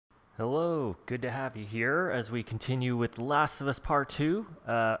Hello, good to have you here as we continue with Last of Us Part 2.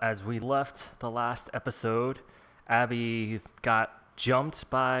 As we left the last episode, Abby got jumped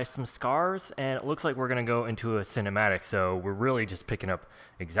by some scars, and it looks like we're going to go into a cinematic, so we're really just picking up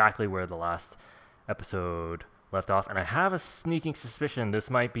exactly where the last episode left off. And I have a sneaking suspicion this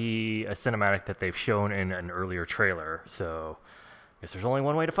might be a cinematic that they've shown in an earlier trailer, so I guess there's only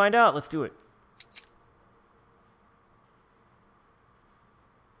one way to find out. Let's do it.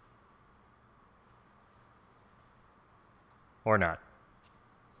 Or not.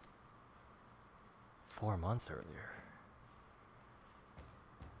 4 months earlier.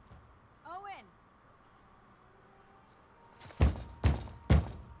 Owen!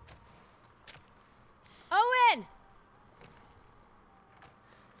 Owen!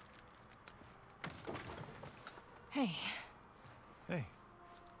 Hey. Hey.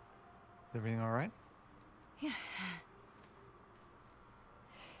 Is everything all right? Yeah.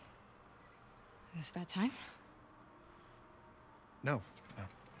 Is this about time? No.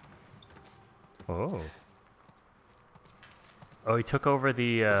 Oh. Oh, he took over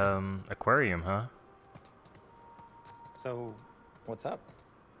the aquarium, huh? So, what's up?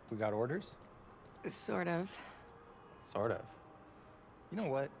 We got orders? Sort of. Sort of. You know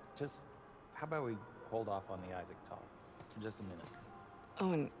what? Just, how about we hold off on the Isaac talk for just a minute?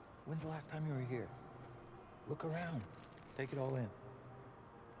 Owen. When's the last time you were here? Look around. Take it all in.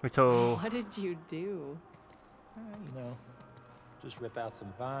 Wait, so... What did you do? You know, just rip out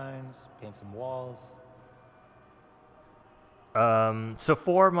some vines, paint some walls. So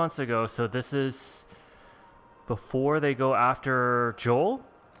 4 months ago, so this is before they go after Joel?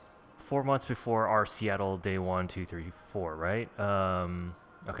 4 months before our Seattle day 1, 2, 3, 4, right?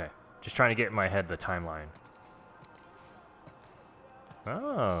 Okay. Just trying to get in my head the timeline.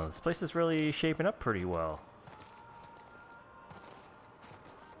 Oh, this place is really shaping up pretty well.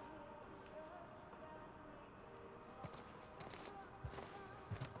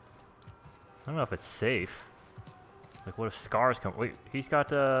 I don't know if it's safe. Like, what if scars come? Wait, he's got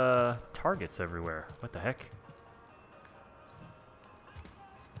targets everywhere. What the heck?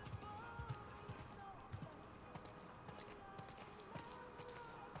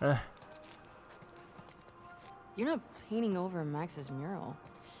 You're not painting over Max's mural.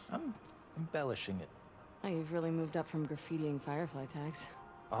 I'm embellishing it. Oh, you've really moved up from graffitiing Firefly tags.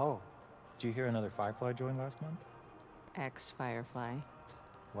 Oh, did you hear another Firefly joined last month? Ex-Firefly.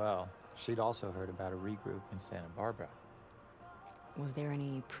 Well, she'd also heard about a regroup in Santa Barbara. Was there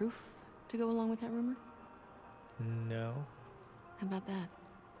any proof to go along with that rumor? No. How about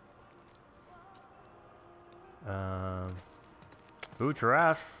that? Ooh,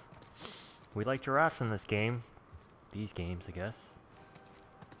 giraffes. We like giraffes in this game. These games, I guess.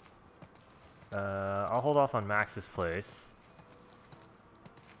 I'll hold off on Max's place.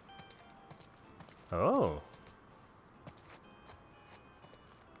 Oh.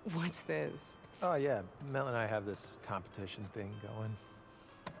 What's this? Oh, yeah. Mel and I have this competition thing going.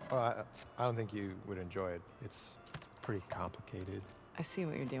 Well, I don't think you would enjoy it. It's pretty complicated. I see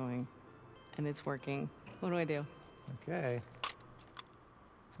what you're doing. And it's working. What do I do? Okay.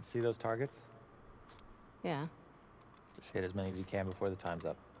 You see those targets? Yeah. Just hit as many as you can before the time's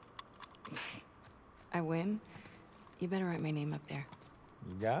up. I win? You better write my name up there.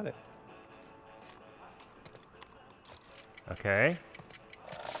 You got it. Okay.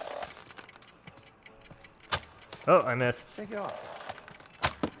 Oh, I missed. Take it off.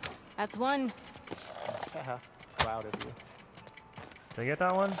 That's one. Haha. Proud of you. Did I get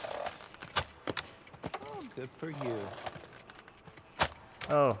that one? Oh, good for you.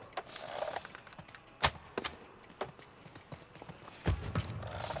 Oh.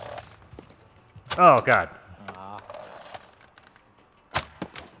 Oh, God. Ah.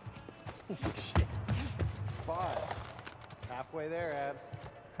 Shit. 5. Halfway there, Abs.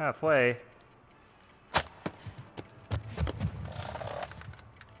 Halfway.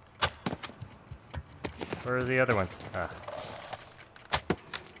 Where are the other ones? Ah.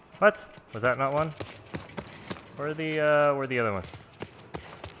 What? Was that not one? Where are the other ones?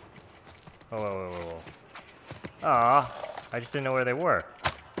 Whoa, whoa, whoa, whoa, whoa. Aw, I just didn't know where they were.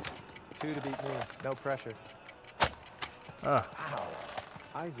 2 to beat me. No pressure. Ah. Ow.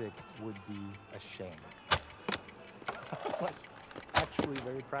 Isaac would be ashamed. I'm like, actually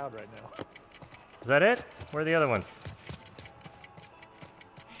very proud right now. Is that it? Where are the other ones?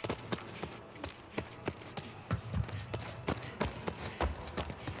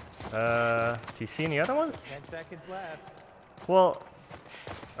 Do you see any other ones? 10 seconds left. Well,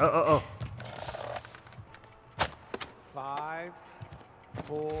 oh. 5,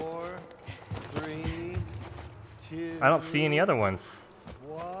 4, 3, 2. I don't see any other ones.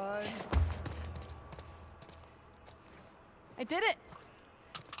 1. I did it!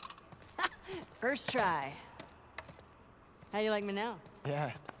 First try. How you like me now?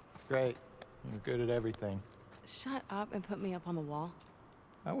 Yeah, it's great. You're good at everything. Shut up and put me up on the wall.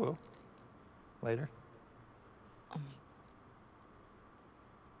 I will. Later.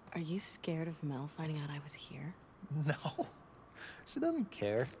 Are you scared of Mel finding out I was here? No. She doesn't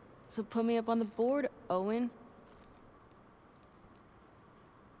care. So put me up on the board, Owen.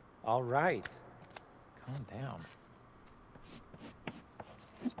 All right. Calm down.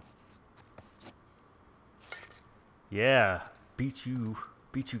 Yeah, beat you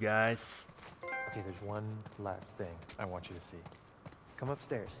guys. Okay, there's one last thing I want you to see. Come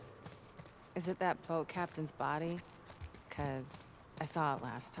upstairs. Is it that boat captain's body? 'Cause I saw it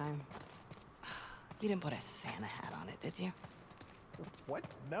last time. You didn't put a Santa hat on it, did you? What?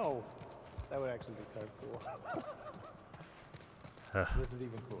 No. That would actually be kind of cool. This is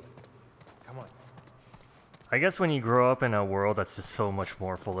even cooler. Come on. I guess when you grow up in a world that's just so much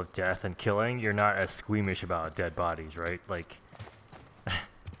more full of death and killing, you're not as squeamish about dead bodies, right? Like,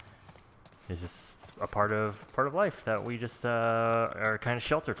 it's just a part of life that we just are kind of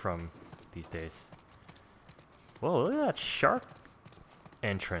sheltered from these days. Whoa, look at that shark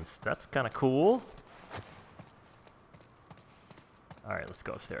entrance. That's kind of cool. All right, let's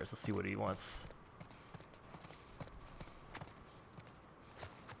go upstairs. Let's see what he wants.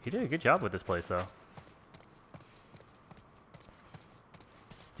 He did a good job with this place, though.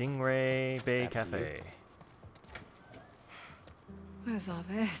 Stingray Bay Cafe. What is all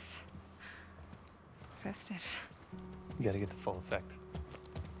this? Festive. You gotta get the full effect.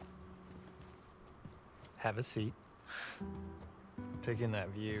 Have a seat. Take in that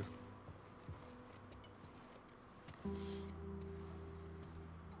view.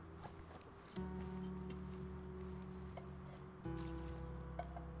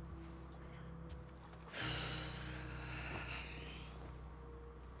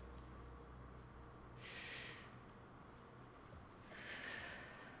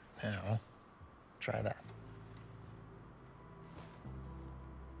 Now, try that.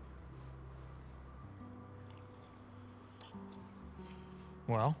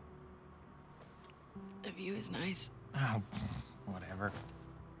 Well? The view is nice. Oh, whatever.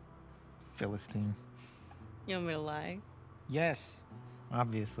 Philistine. You want me to lie? Yes,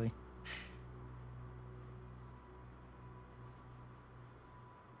 obviously.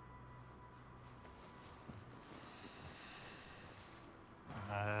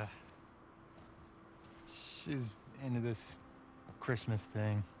 She's into this Christmas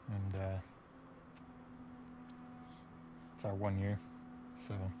thing, and it's our 1 year,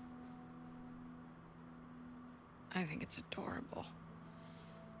 so. I think it's adorable.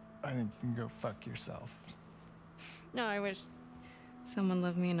 I think you can go fuck yourself. No, I wish someone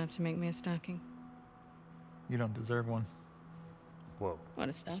loved me enough to make me a stocking. You don't deserve one. Whoa. What,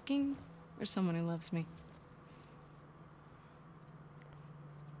 a stocking? Or someone who loves me?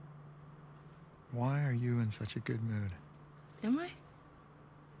 Why are you in such a good mood? Am I?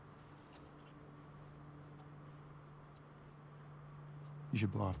 You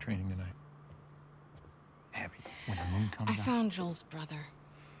should blow off training tonight. Abby, when the moon comes I out. found Joel's brother.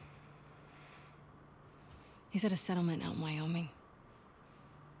 He's at a settlement out in Wyoming.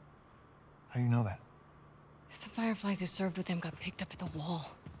 How do you know that? The Fireflies who served with him got picked up at the wall.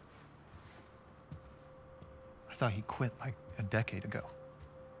 I thought he quit like a decade ago.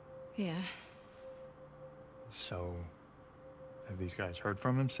 Yeah. So, have these guys heard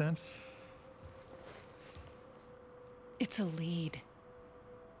from him since? It's a lead.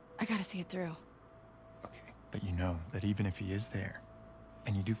 I gotta see it through. Okay, but you know that even if he is there,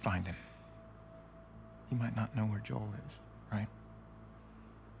 and you do find him, he might not know where Joel is, right?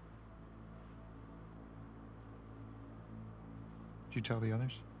 Did you tell the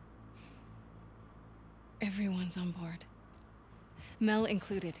others? Everyone's on board. Mel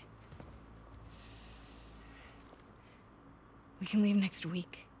included. We can leave next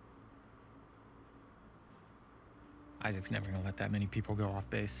week. Isaac's never gonna let that many people go off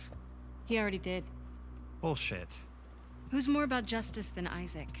base. He already did. Bullshit. Who's more about justice than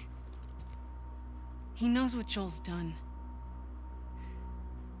Isaac? He knows what Joel's done.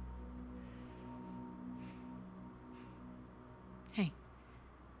 Hey.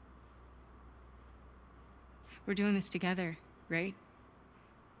 We're doing this together, right?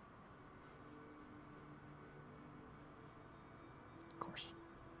 Of course.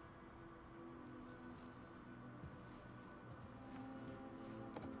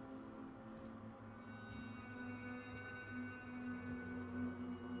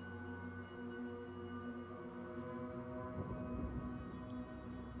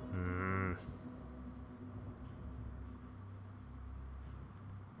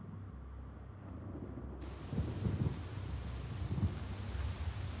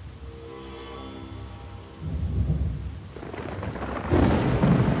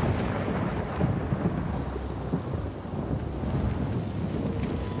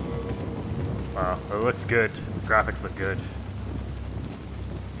 It looks good. Graphics look good.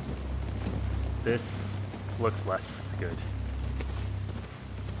 This looks less good.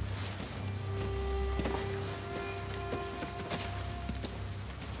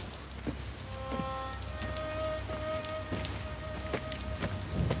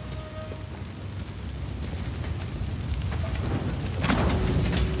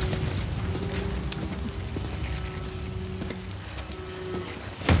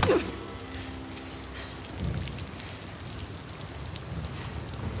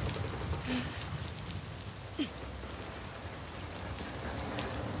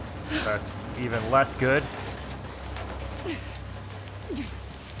 That's even less good.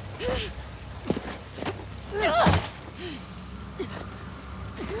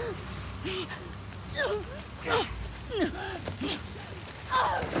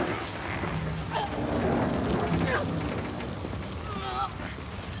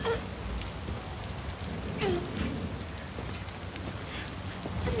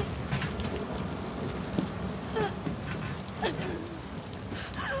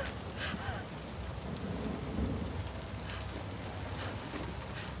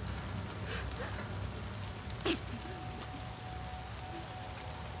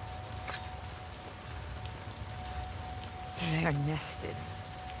 They are nested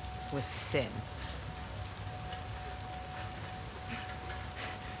with sin.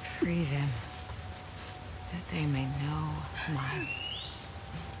 Free them, that they may know mine.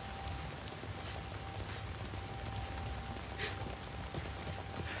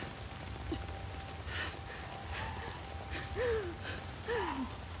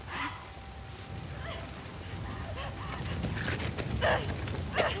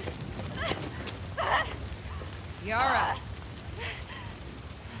 Yara!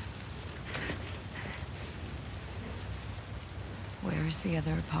 Where is the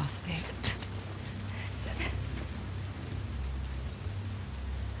other apostate?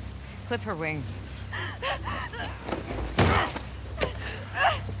 Clip her wings.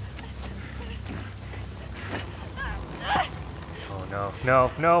 Oh no,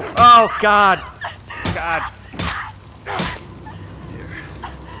 no, no. Oh God! God.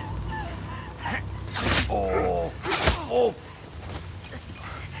 Oh. Oh.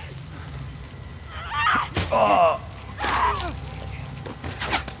 Oh.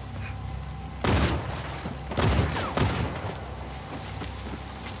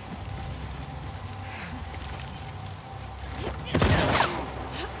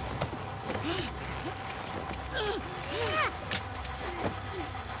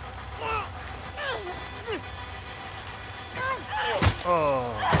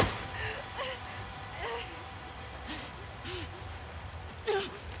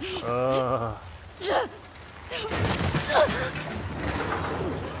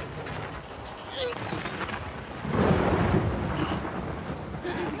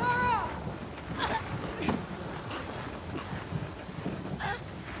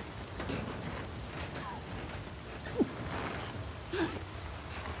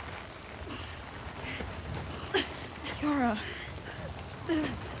 Yara.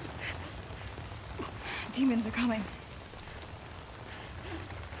 Demons are coming.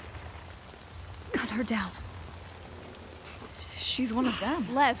 Cut her down. She's one of them.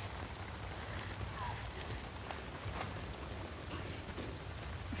 Lev.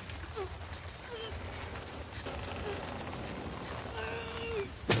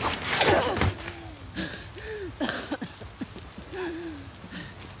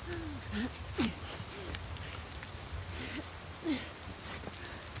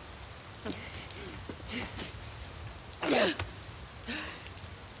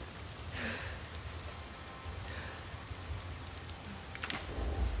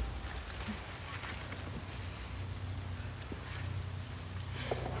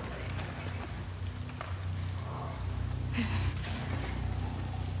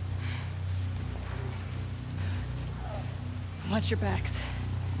 Watch your backs.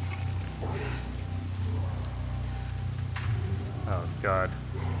 Oh God.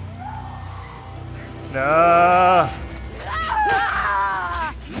 No.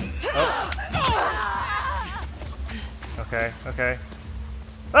 Oh. Okay. Okay.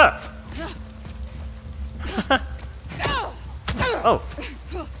 Ah. Oh.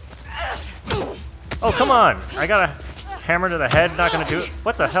 Oh, come on! I got a hammer to the head. Not gonna do it.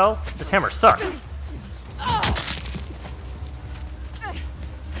 What the hell? This hammer sucks.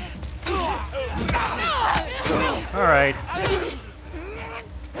 All right.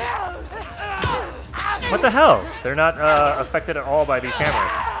 What the hell? They're not affected at all by these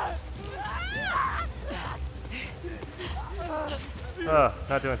hammers.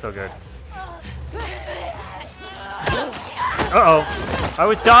 Not doing so good. Uh-oh. I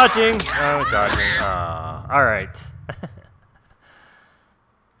was dodging. All right.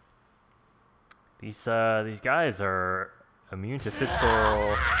 These guys are immune to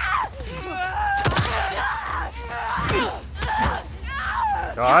physical.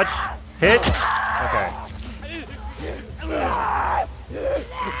 Dodge. Hit. Okay.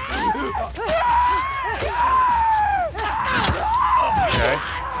 Okay.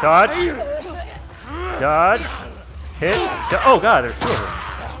 Dodge. Dodge. Hit. Oh god, there's two of them.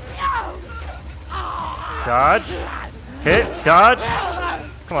 Dodge. Hit. Dodge.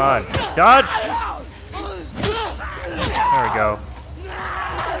 Come on. Dodge. There we go.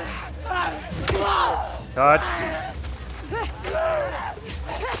 Dodge.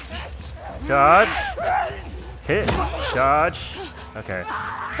 Dodge. Hit. Dodge. Okay.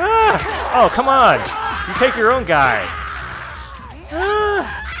 Ah! Oh, come on. You take your own guy.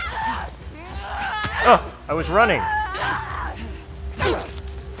 Ah! Oh, I was running.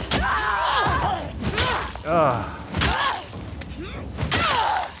 Oh.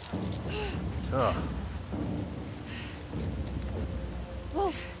 Oh.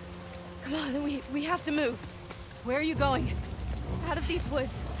 Wolf, come on, we have to move. Where are you going? Out of these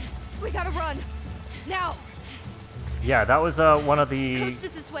woods. We gotta run. Now. Yeah, that was one of the. Coast is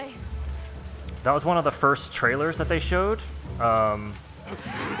this way. That was one of the first trailers that they showed. Oh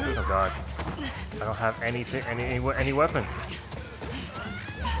god, I don't have anything, any weapons.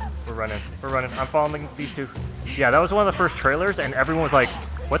 We're running. I'm following these two. Yeah, that was one of the first trailers, and everyone was like,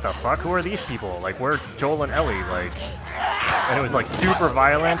 "What the fuck? Who are these people? Like, where's Joel and Ellie?" Like, and it was like super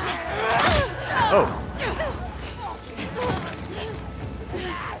violent. Oh.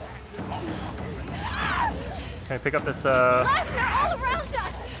 Can I pick up this? They're all around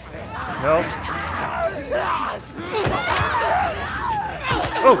us. Nope.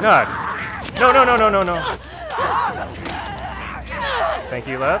 Oh god. No. Thank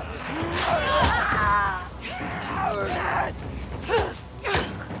you, Lev.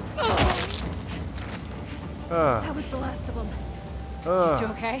 That was the last of them. You two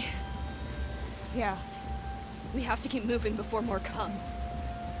okay? Yeah. We have to keep moving before more come.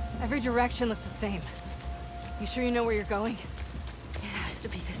 Every direction looks the same. You sure you know where you're going? It has to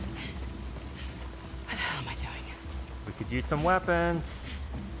be this way. What the hell am I doing? We could use some weapons.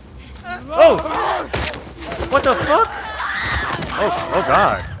 Oh! What the fuck? Oh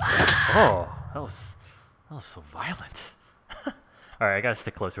god. Oh, that was so violent. Alright, I gotta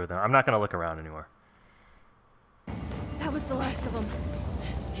stick closer with them. I'm not gonna look around anymore. That was the last of them.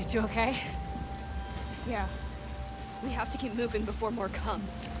 You two okay? Yeah. We have to keep moving before more come.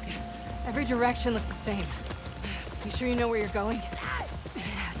 Every direction looks the same. You sure you know where you're going? It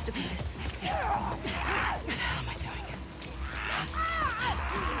has to be this way. What the hell am I doing?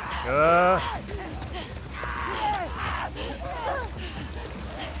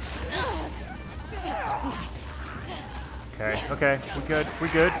 Okay, we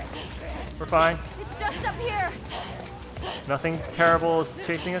good. We're fine. It's just up here. Nothing terrible is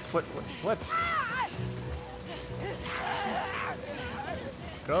chasing us. What?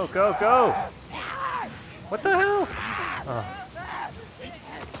 Go! What the hell? Oh.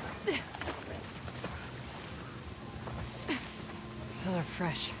 Those are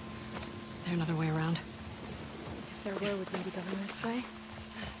fresh. Is there another way around? If there were, would maybe go in this way?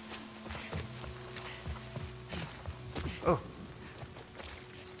 Oh.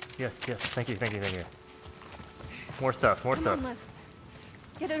 Yes. Thank you. More stuff. Come on, Lev.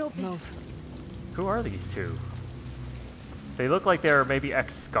 Get it open. Move. Who are these two? They look like they're maybe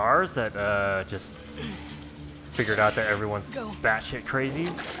ex-scars that just figured out that everyone's batshit crazy.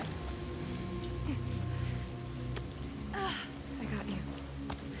 I got you.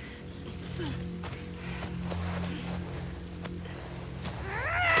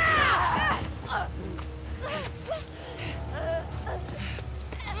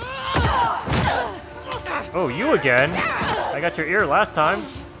 Oh, you again? I got your ear last time.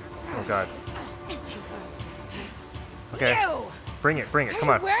 Oh god. Okay. Bring it. Come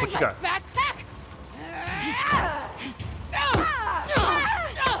on. What you got? Backpack?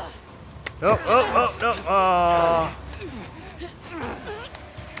 No.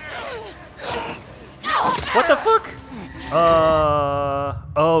 What the fuck?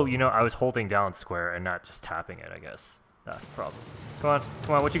 Oh, you know, I was holding down square and not just tapping it, I guess. That's the problem. Come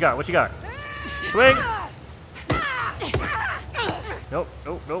on, what you got? Swing! Nope.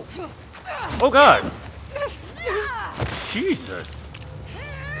 Oh god! Jesus!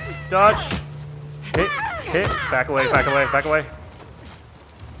 Dodge! Hit! Back away!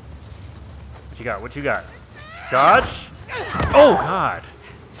 What you got? Dodge! Oh god!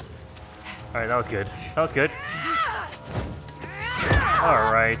 Alright, that was good. That was good.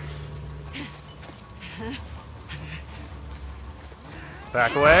 Alright.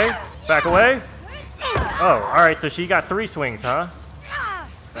 Back away. Back away. Oh, alright, so she got 3 swings, huh?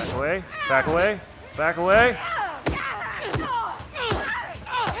 Back away. Back away. Back away.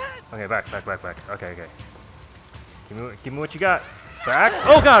 Okay, back. Okay, okay. Give me what you got. Back.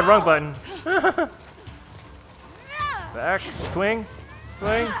 Oh god, wrong button. Back. Swing.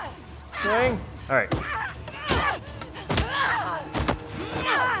 Swing. Swing. Alright.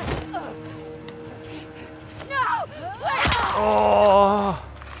 Oh.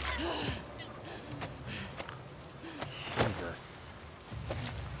 Jesus.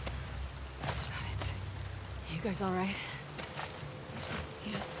 You guys all right?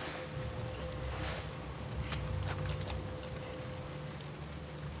 Yes.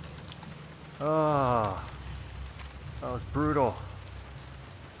 Oh. That was brutal.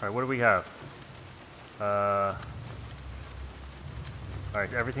 Alright, what do we have? Alright,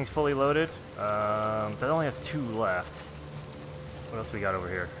 everything's fully loaded. That only has 2 left. What else we got over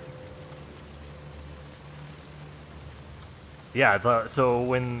here? Yeah, so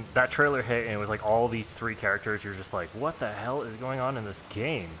when that trailer hit and it was like all these 3 characters, you're just like, what the hell is going on in this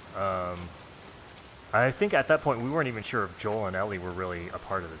game? I think at that point we weren't even sure if Joel and Ellie were really a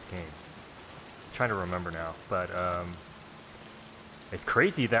part of this game. I'm trying to remember now, but it's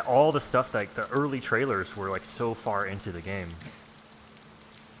crazy that all the stuff, like the early trailers, were like so far into the game.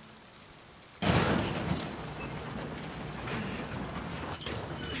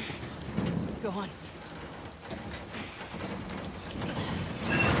 Go on.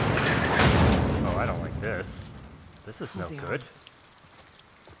 Oh, I don't like this. This is no How's the good.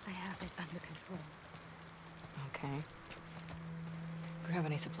 I have it under control. Okay. Grab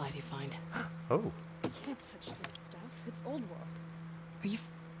any supplies you find. Oh. Can't touch this stuff. It's old world. Are you...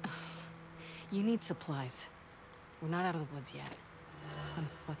 You need supplies. We're not out of the woods yet. Pun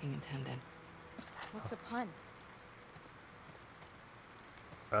fucking intended. What's a pun?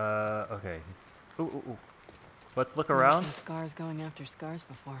 Okay. Ooh. Let's look Never around. seen scars going after scars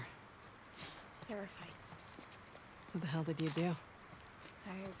before. Seraphites. What the hell did you do?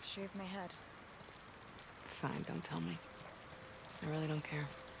 I shaved my head. Fine, don't tell me. I really don't care.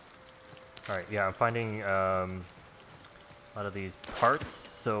 Alright, yeah, I'm finding a lot of these parts,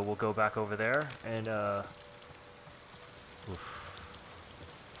 so we'll go back over there and oof.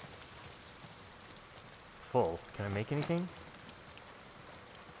 Full. Can I make anything?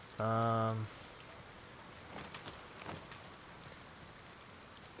 I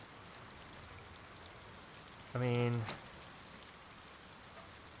mean,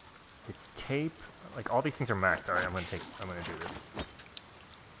 it's tape. Like all these things are maxed. All right, I'm gonna do this.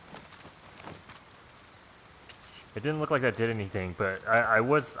 It didn't look like that did anything, but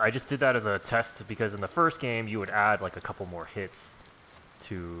I just did that as a test because in the first game you would add like a couple more hits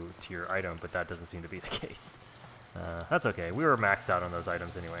to your item, but that doesn't seem to be the case. That's okay. We were maxed out on those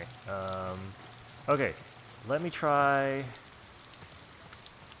items anyway. Okay, let me try.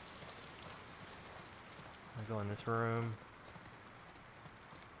 I'll go in this room.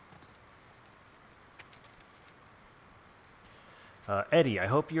 Eddie, I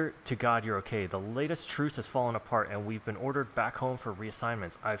hope to God you're okay. The latest truce has fallen apart and we've been ordered back home for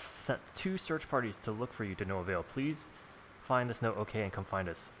reassignments. I've sent 2 search parties to look for you to no avail. Please find this note okay and come find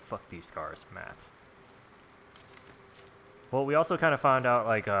us. Fuck these scars, Matt. Well, we also kind of found out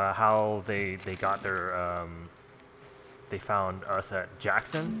like how they got their they found us at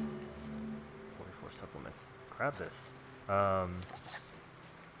Jackson. 44 supplements. Grab this.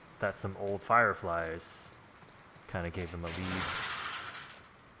 That some old fireflies kind of gave them a lead.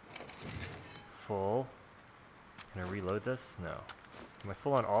 Full. Can I reload this? No. Am I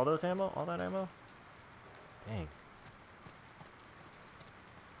full on all those ammo? All that ammo? Dang.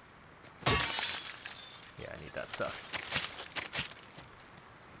 Yeah, I need that stuff.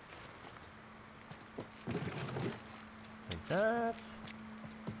 Like that.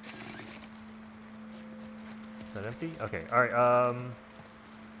 Is that empty? Okay, alright,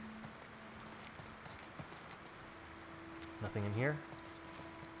 nothing in here?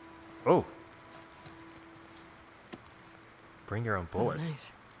 Oh! Bring your own bullets. Oh,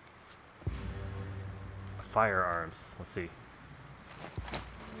 nice. Firearms. Let's see.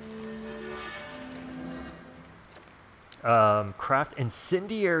 Craft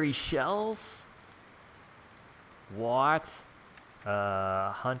incendiary shells? What?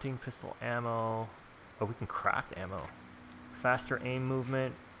 Hunting pistol ammo. Oh, we can craft ammo. Faster aim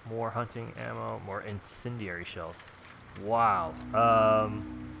movement, more hunting ammo, more incendiary shells. Wow.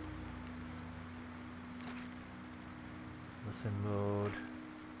 Listen mode.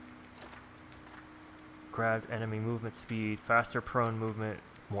 Grabbed enemy movement speed, faster prone movement,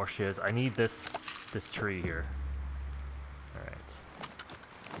 more shiz. I need this tree here. All right.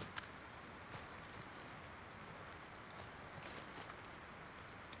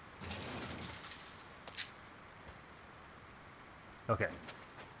 Okay.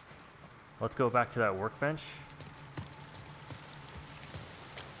 Let's go back to that workbench.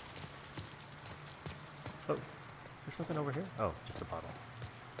 Oh, is there something over here? Oh, just a bottle.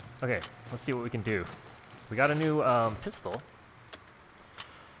 Okay, let's see what we can do. We got a new pistol.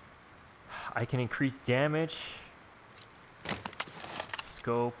 I can increase damage,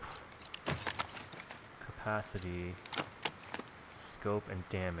 scope, capacity, scope, and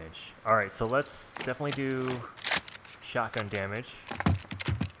damage. Alright, so let's definitely do shotgun damage.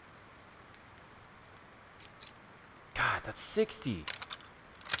 God, that's 60.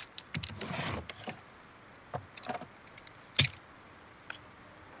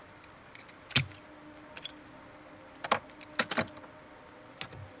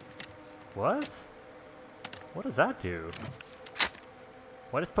 What? What does that do?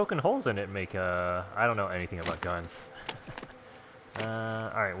 Why does poking holes in it make I don't know anything about guns.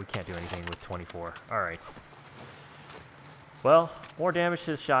 Alright, we can't do anything with 24. Alright. Well, more damage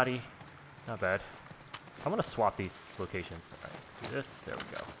to the shotty. Not bad. I'm gonna swap these locations. Alright, do this. There we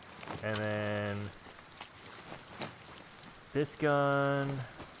go. And then this gun.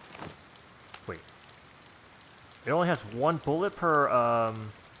 Wait. It only has one bullet per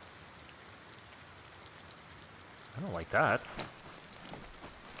I don't like that.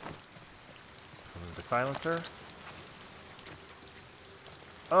 Remove the silencer.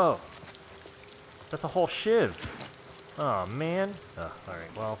 Oh! That's a whole shiv! Oh man! Oh,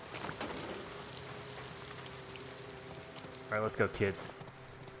 alright, well. Alright, let's go, kids.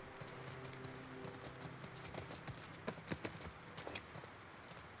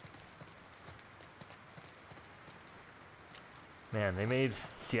 Man, they made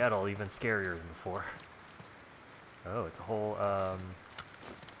Seattle even scarier than before. Oh, it's a whole,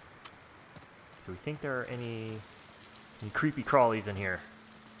 do we think there are any creepy crawlies in here?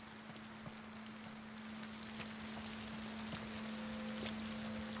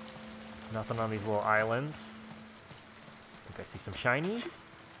 Nothing on these little islands. I think I see some shinies.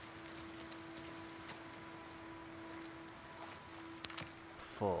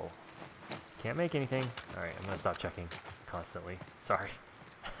 Full. Can't make anything. Alright, I'm gonna stop checking constantly. Sorry.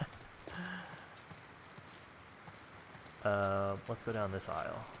 Let's go down this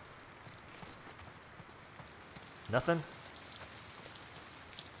aisle. Nothing?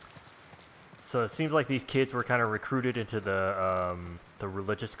 So it seems like these kids were kind of recruited into the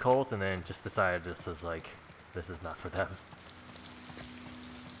religious cult and then just decided this is not for them.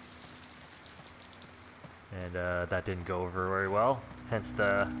 And that didn't go over very well. Hence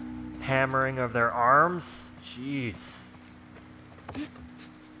the hammering of their arms. Jeez.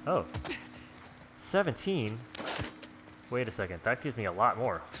 Oh. 17? Wait a second, that gives me a lot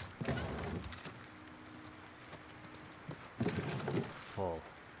more. Full.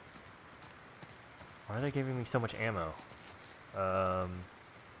 Why are they giving me so much ammo?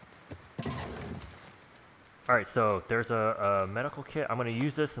 Alright, so there's a medical kit. I'm gonna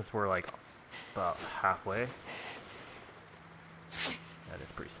use this since we're like about halfway. That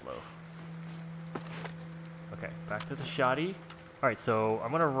is pretty slow. Okay, back to the shotty. Alright, so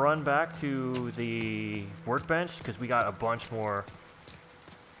I'm gonna run back to the workbench because we got a bunch more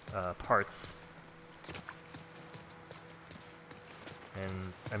parts.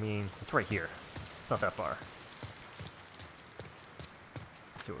 And I mean, it's right here. It's not that far.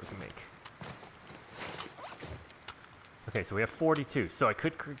 Let's see what we can make. Okay, so we have 42. So I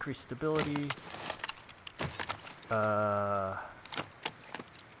could increase stability. Fire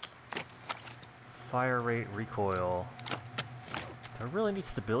rate, recoil. Do I really need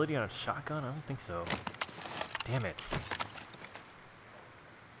stability on a shotgun? I don't think so. Damn it.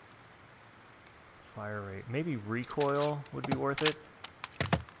 Fire rate. Maybe recoil would be worth it.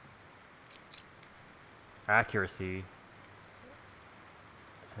 Accuracy.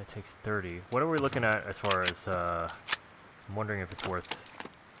 That takes 30. What are we looking at as far as, I'm wondering if it's worth...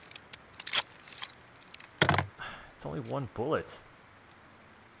 It's only one bullet.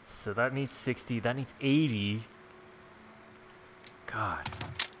 So that needs 60, that needs 80. God.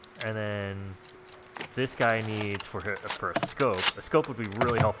 And then this guy needs for a scope. A scope would be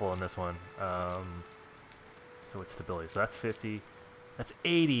really helpful in this one. So it's stability. So that's 50. That's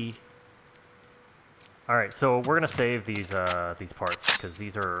 80. All right, so we're gonna save these parts because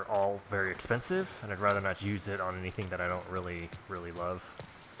these are all very expensive, and I'd rather not use it on anything that I don't really love.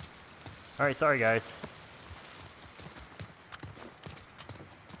 All right, sorry guys.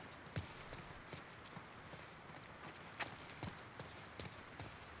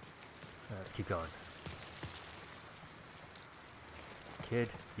 keep going. Kid,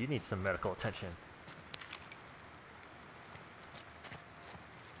 you need some medical attention.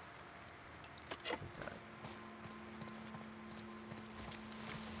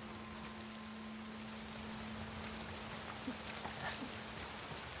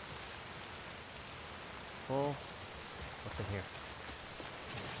 Full. What's in here?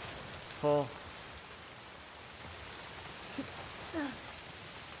 Full.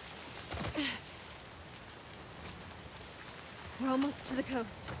 We're almost to the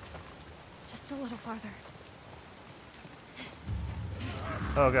coast. Just a little farther.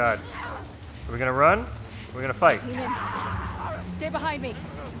 Oh god. Are we gonna run? We're gonna fight. Demons. Stay behind me. Is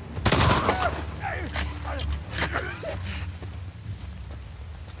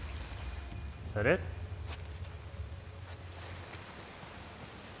that it?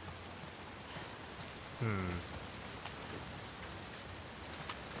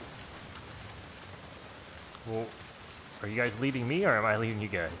 Well, are you guys leading me or am I leading you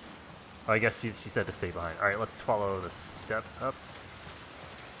guys? Oh, I guess she said to stay behind. Alright, let's follow the steps up.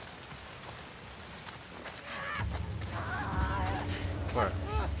 Where?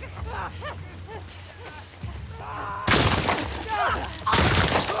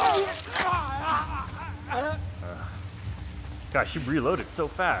 Gosh, she reloaded so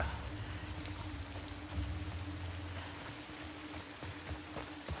fast.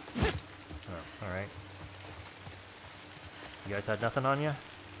 Oh, alright. You guys had nothing on you?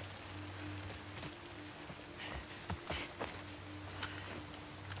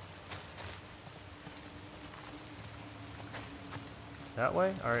 That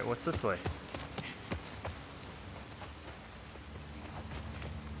way? Alright, what's this way?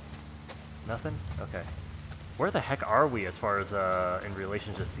 Nothing? Okay. Where the heck are we as far as in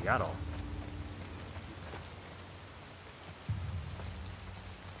relation to Seattle?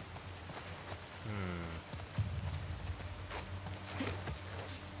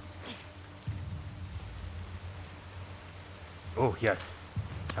 Oh, yes.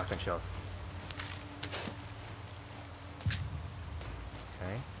 Shotgun shells.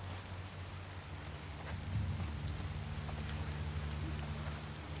 Okay.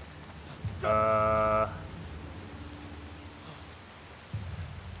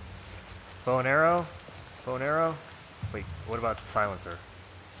 Bow and arrow? Bow and arrow? Wait, what about the silencer?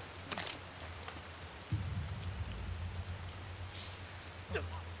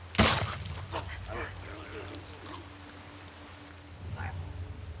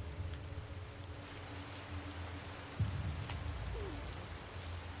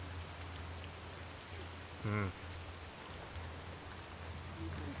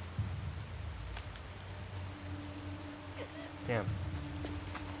 Damn.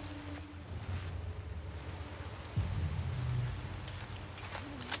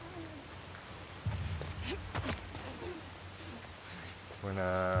 We're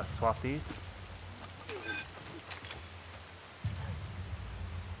gonna swap these.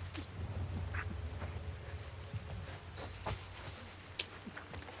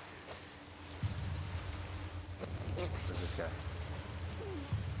 Where's this guy?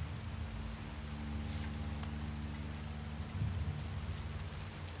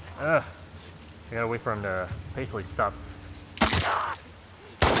 Ugh. I gotta wait for him to basically stop.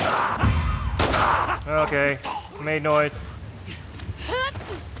 Okay, made noise.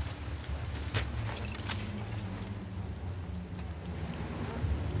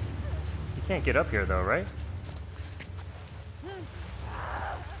 You can't get up here though, right?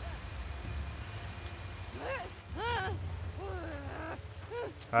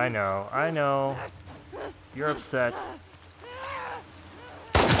 I know. You're upset.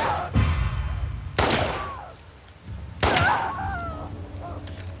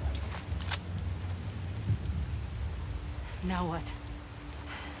 Now what?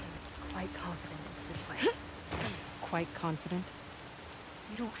 Quite confident it's this way. Quite confident?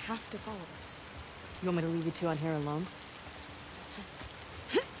 You don't have to follow us. You want me to leave you two on here alone? Let's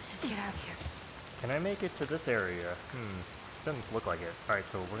just get out of here. Can I make it to this area? Doesn't look like it. Alright,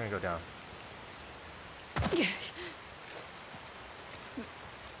 so we're gonna go down.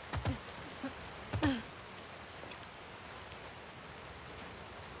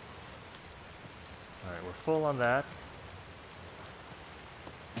 Alright, we're full on that.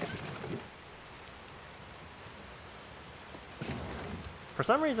 For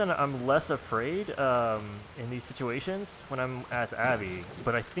some reason, I'm less afraid in these situations when I'm as Abby,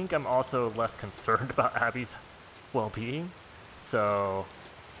 but I think I'm also less concerned about Abby's well-being. So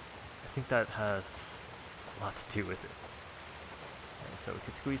I think that has a lot to do with it. Okay, so we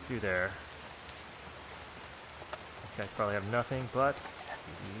could squeeze through there. These guys probably have nothing but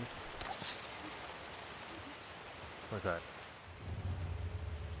these. What's that?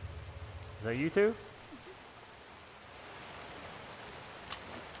 Is that you two?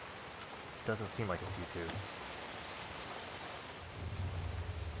 Doesn't seem like it's you two.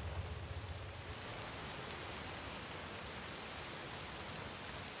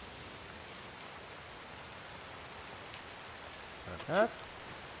 Like that.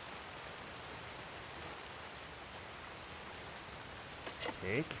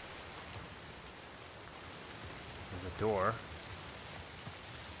 Take. There's a door.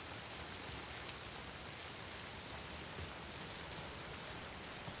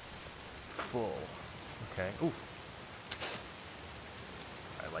 Full. Okay. Ooh.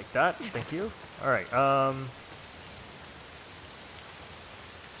 I like that. Thank you. All right. Let's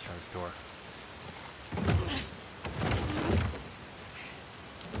try this door.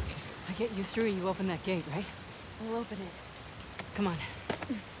 I get you through, you open that gate, right? We'll open it. Come on.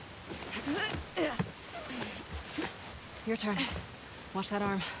 Your turn. Watch that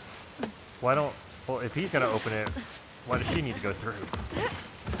arm. Why don't... Well, if he's going to open it, why does she need to go through?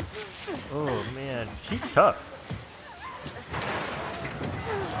 Oh, man. She's tough.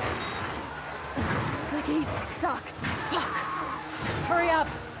 Ricky, Doc. Fuck. Hurry up.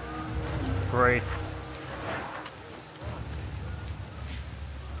 Great.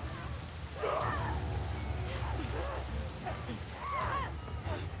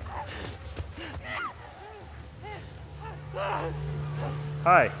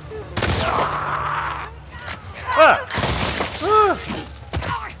 Hi. Ah! Ah!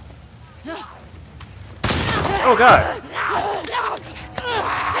 Oh god!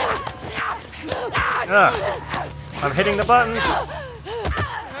 Ah! I'm hitting the buttons.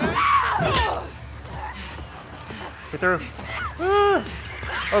 Get through. Ah!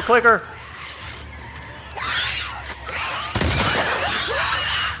 Oh, clicker.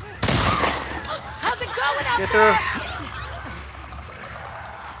 How's it going out Get there? through.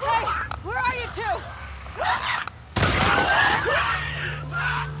 Hey, where are you two?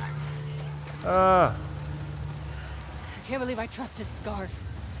 I can't believe I trusted Scars.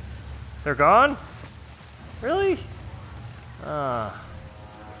 They're gone? Really?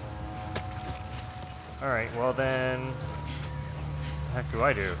 Alright, well then... What the heck do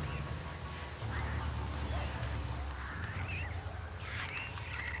I do?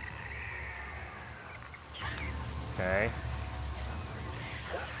 Okay.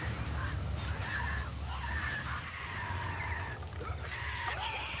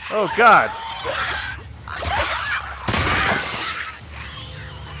 Oh god!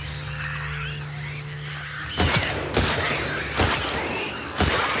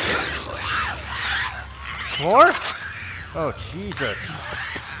 More? Oh Jesus.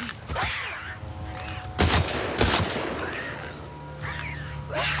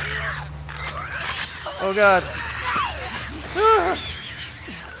 Oh god. Ah!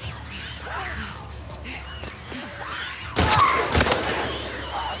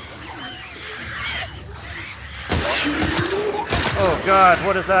 Oh god,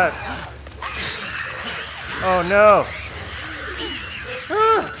 what is that? Oh no.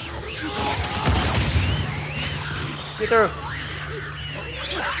 Ah! Get through.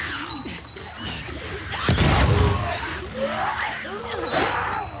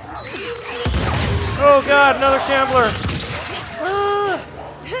 Oh god, another shambler. Ah!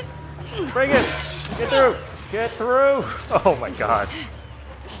 Bring it. Get through. Get through. Oh my god.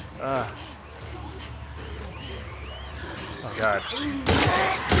 Oh god.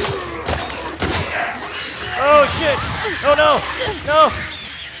 Oh shit! Oh no! No!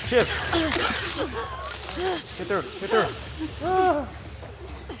 Chip! Get through! Get through! Ah.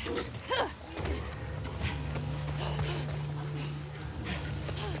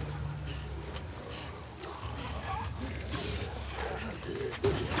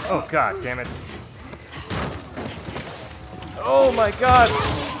 Oh god damn it. Oh my god!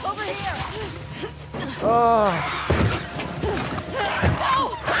 Over here! Oh!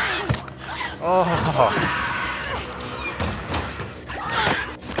 Oh!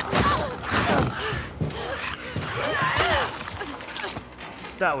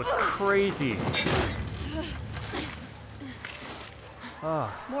 That was crazy. Oh.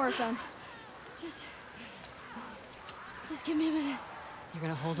 More of them. Just give me a minute. You're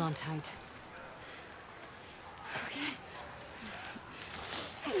gonna hold on tight. Okay.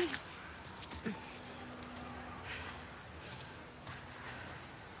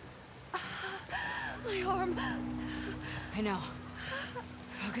 My arm. I know.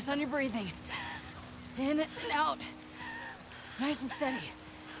 Focus on your breathing. In and out. Nice and steady.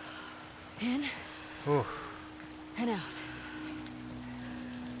 In. Oof. And out.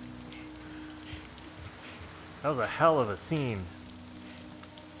 That was a hell of a scene.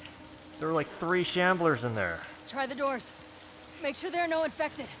 There were like 3 shamblers in there. Try the doors. Make sure there are no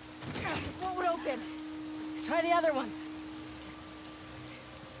infected. One would open. Try the other ones.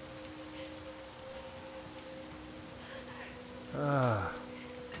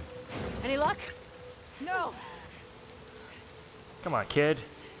 Any luck? No. Come on, kid.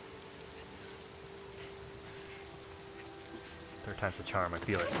 3rd time's the charm, I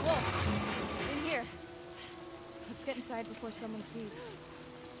feel it. Whoa. In here. Let's get inside before someone sees.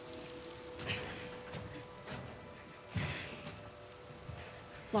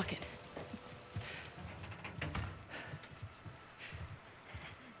 Lock it.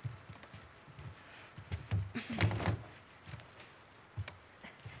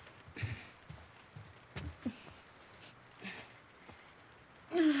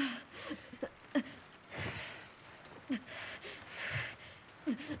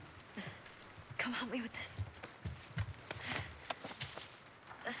 Come help me with this.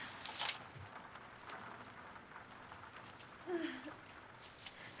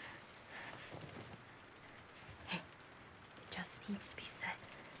 Hey, it just needs to be said.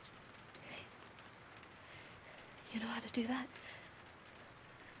 You know how to do that?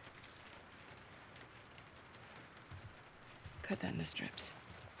 Cut that into strips.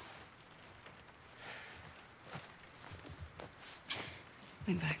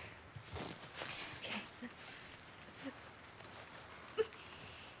 Lean back. Okay.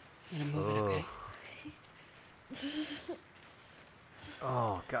 I'm gonna move it, okay?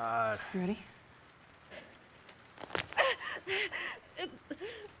 Oh, God. You ready?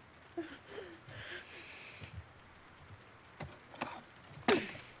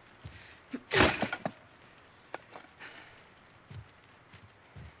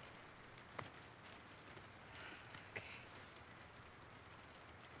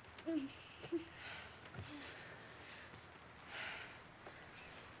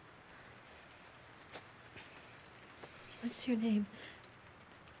 What's your name?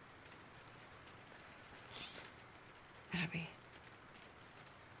 Abby.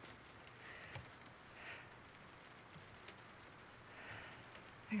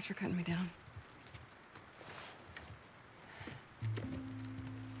 Thanks for cutting me down.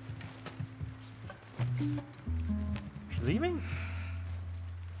 She's leaving?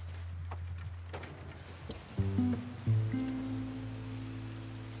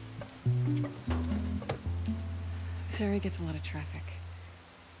 This area gets a lot of traffic.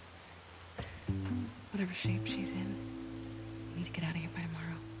 Whatever shape she's in, we need to get out of here by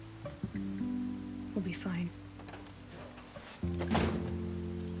tomorrow. We'll be fine.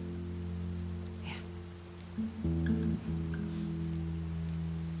 Yeah.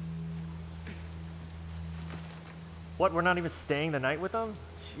 What, we're not even staying the night with them?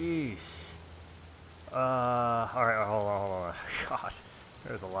 Jeez. Alright, hold on. God,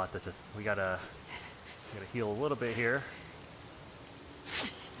 there's a lot that just, we gotta heal a little bit here.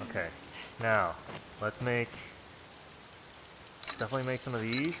 Okay, now, let's definitely make some of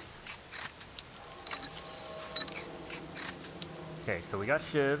these. Okay, so we got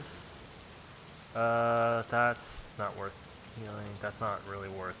shivs. That's not worth healing. That's not really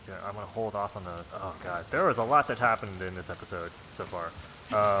worth it. I'm gonna hold off on those. Oh god, there was a lot that happened in this episode so far.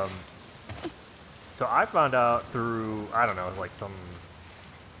 So I found out through, I don't know, like some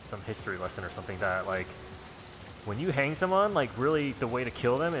history lesson or something that like when you hang someone, like really the way to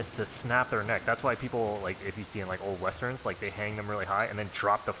kill them is to snap their neck. That's why people, like if you see in like old westerns, like they hang them really high and then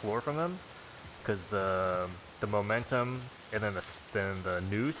drop the floor from them, because the momentum and then the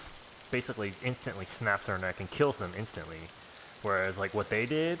noose basically instantly snaps their neck and kills them instantly. Whereas like what they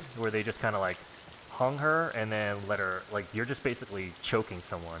did, where they just kind of like hung her and then let her, like you're just basically choking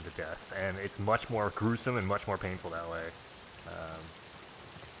someone to death, and it's much more gruesome and much more painful that way.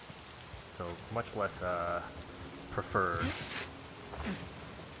 So much less preferred.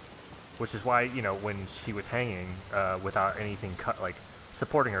 Which is why, you know, when she was hanging without anything like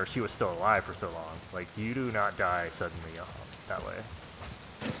supporting her, she was still alive for so long. Like you do not die suddenly that way.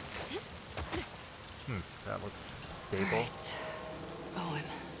 That looks stable. Right. Owen.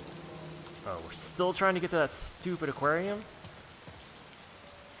 Oh, we're still trying to get to that stupid aquarium?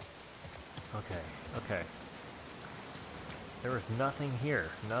 Okay. There was nothing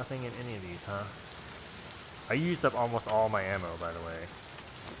here. Nothing in any of these, huh? I used up almost all my ammo, by the way.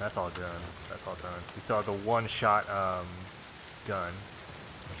 That's all done. We still have the one-shot gun,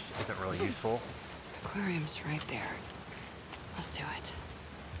 which isn't really useful. Aquarium's right there. Let's do it.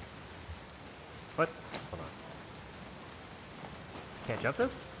 What? Hold on. Can't jump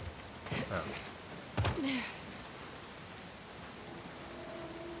this? Oh.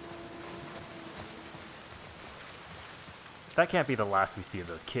 That can't be the last we see of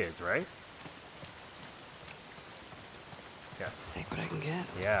those kids, right? Yes. Take what I can get.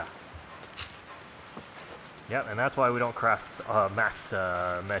 Yeah. Yep, and that's why we don't craft max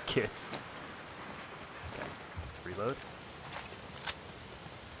med kits. Okay, let's reload.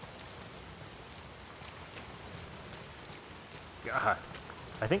 God,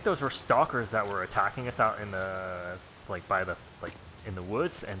 I think those were stalkers that were attacking us out in the in the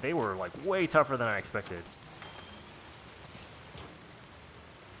woods, and they were like way tougher than I expected.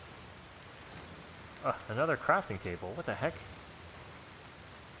 Another crafting table. What the heck?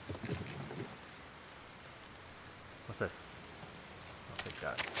 What's this? I'll take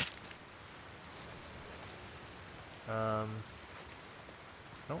that.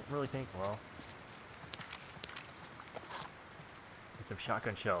 Don't really think, well. Get some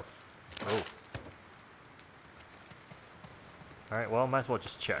shotgun shells. Oh. Alright, well, might as well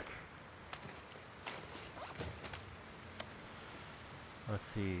just check. Let's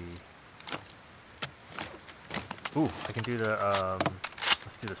see. Ooh, I can do the,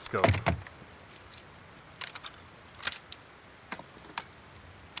 let's do the scope.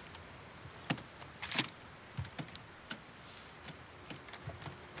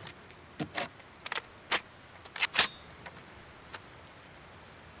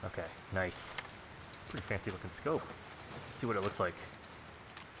 Okay, nice. Pretty fancy looking scope. Let's see what it looks like.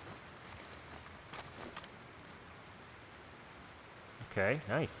 Okay,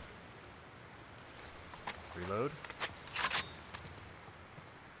 nice. Reload.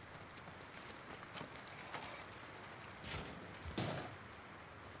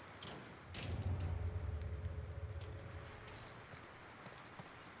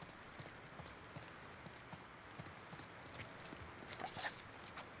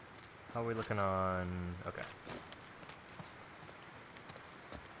 How are we looking on... Okay.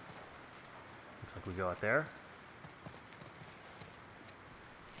 Looks like we go out there.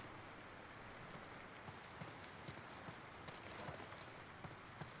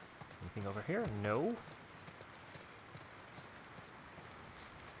 Anything over here? No.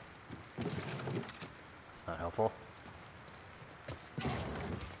 That's not helpful.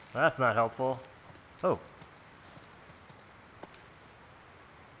 That's not helpful. Oh.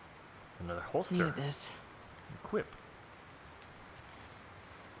 Another holster. Needed this. Equip.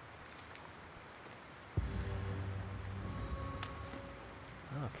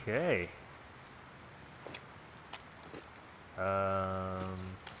 Okay.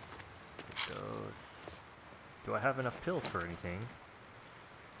 Take those. Do I have enough pills for anything?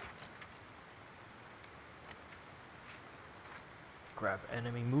 Grab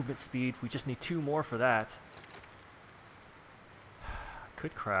enemy movement speed. We just need 2 more for that.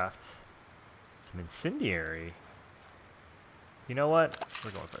 Could craft some incendiary. You know what?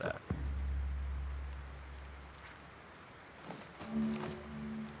 We're going for that.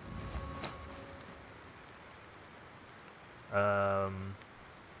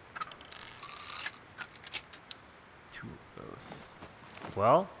 Two of those.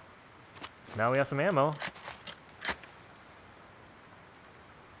 Well, now we have some ammo.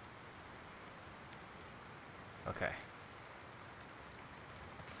 Okay.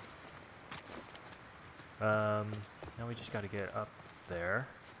 Now we just got to get up there.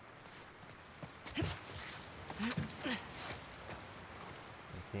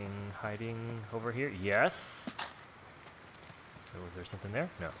 Anything hiding over here? Yes. Oh, was there something there?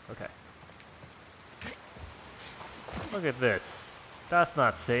 No. Okay. Look at this. That's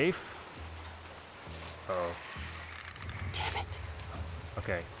not safe. Uh-oh. Damn it.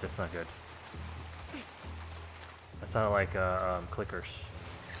 Okay, that's not good. That sounded like clickers.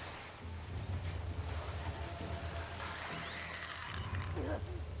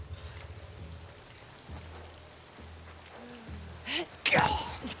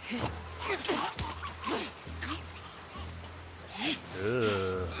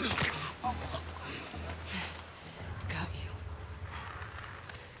 Ugh. Got you.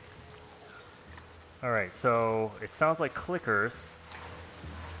 Alright, so it sounds like clickers,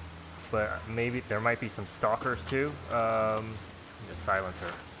 but maybe there might be some stalkers too. Just silence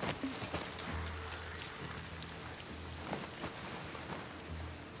her.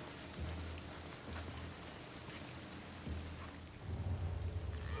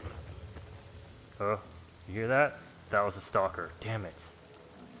 Oh, you hear that? That was a stalker. Damn it.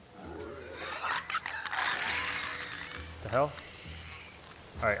 The hell?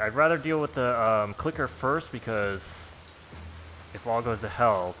 Alright, I'd rather deal with the clicker first, because if all goes to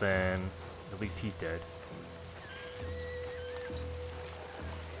hell, then at least he's dead.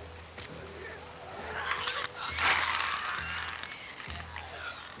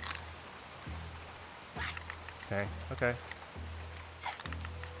 Okay, okay.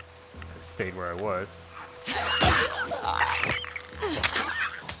 stayed where I was.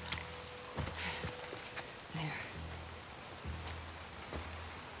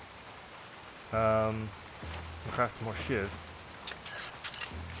 Craft more shivs.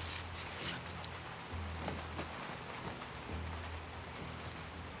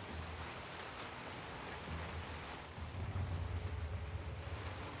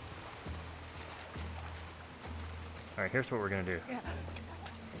 Alright, here's what we're gonna do.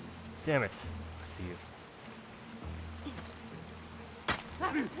 Damn it. I see you.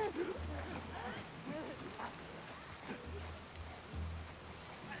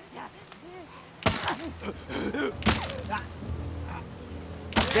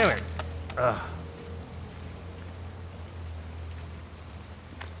 Damn it! Ugh.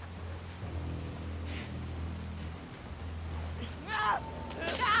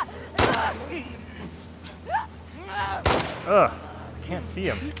 Ugh! I can't see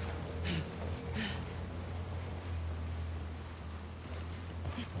him.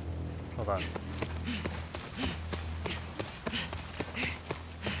 Hold on.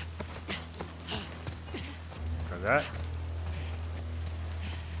 Grab that.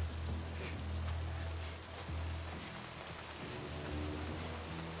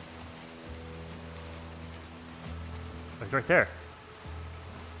 Oh, he's right there.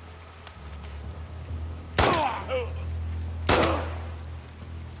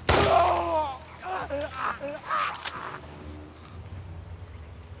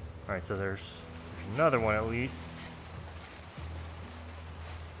 Alright, so there's another one at least.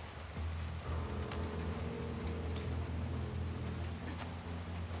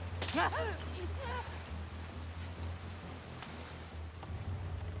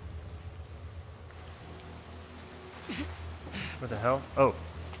 What the hell? Oh.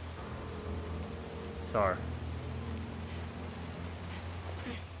 Sorry.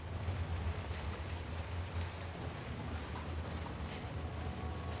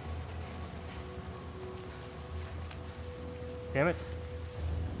 Damn it.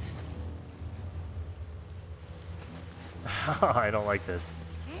 I don't like this.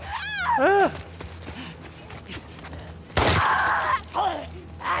 Ah!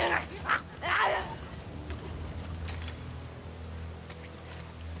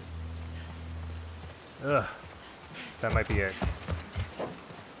 Ugh. That might be it.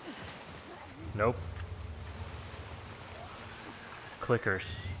 Nope. Clickers.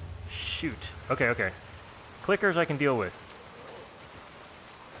 Shoot. Okay, okay. Clickers I can deal with.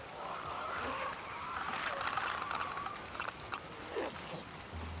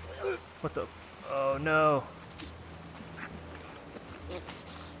 What the? Oh no.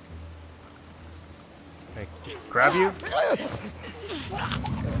 Hey, just grab you? Okay.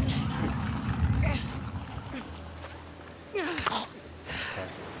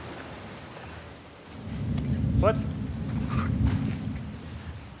 What?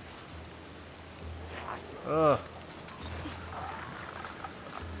 Ugh.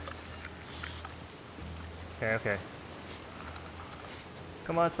 Okay, okay.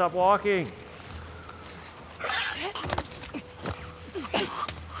 Come on, stop walking.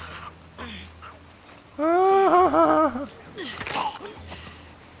 Let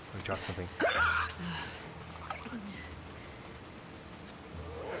me drop something.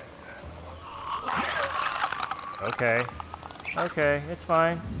 Okay. Okay, it's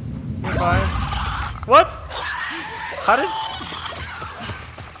fine. You're fine. What? How did...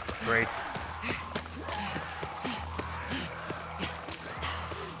 Great.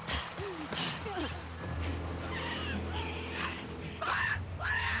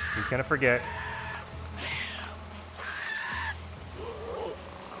 He's gonna forget.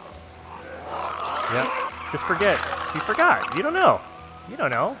 Yep. Just forget. You forgot. You don't know. You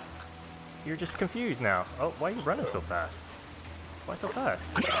don't know. You're just confused now. Oh, why are you running so fast? Why so fast?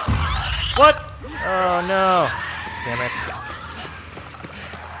 What? Oh no. Damn it.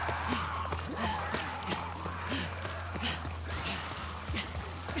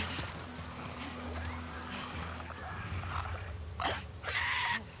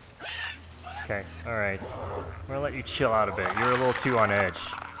 Okay, alright. I'm gonna let you chill out a bit. You're a little too on edge.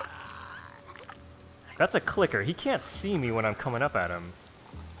 That's a clicker. He can't see me when I'm coming up at him.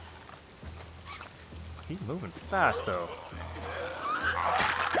 He's moving fast, though.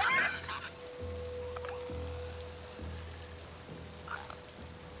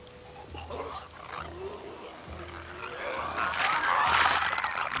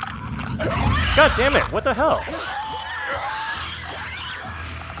 God damn it! What the hell?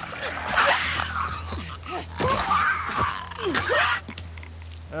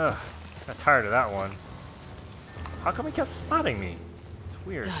 Ugh, got tired of that one. How come he kept spotting me? It's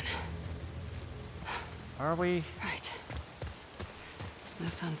weird. Done. Are we? Right. No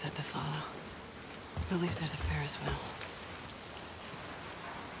sunset to follow. But at least there's a Ferris wheel.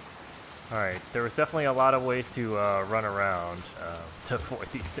 Alright, there was definitely a lot of ways to run around to avoid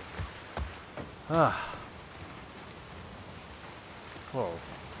these things. Ah. Whoa.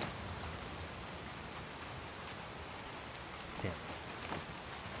 Damn.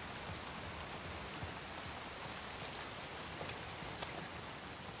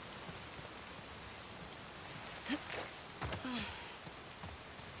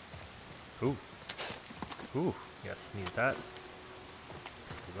 Ooh. Ooh. Yes, need that.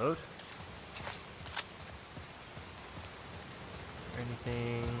 Reload.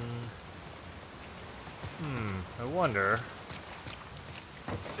 Anything? I wonder.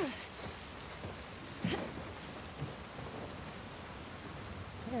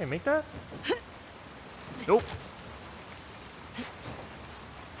 Can I make that? Nope.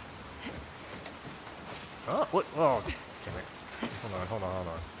 Oh, what? Oh, damn it. Hold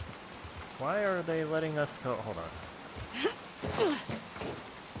on. Why are they letting us go? Hold on.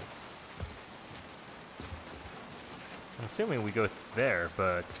 I'm assuming we go there,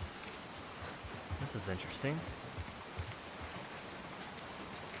 but this is interesting.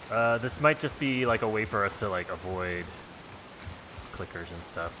 This might just be like a way for us to like avoid clickers and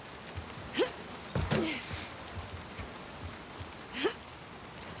stuff.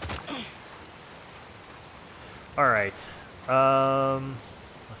 Alright.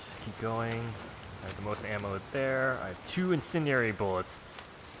 Let's just keep going. I have the most ammo there. I have 2 incendiary bullets.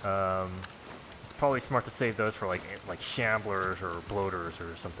 It's probably smart to save those for like shamblers or bloaters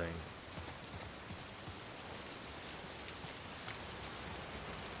or something.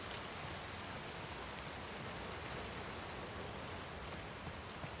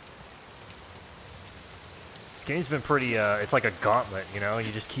 This game's been pretty, it's like a gauntlet, you know?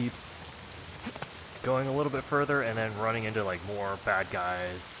 You just keep going a little bit further and then running into like more bad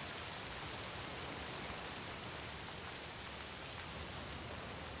guys.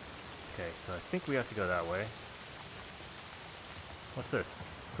 Okay, so I think we have to go that way. What's this?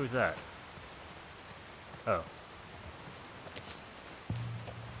 Who's that? Oh.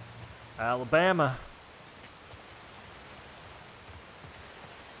 Alabama.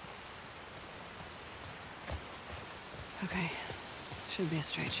 Okay. Should be a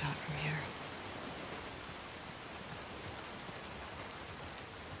straight shot from here.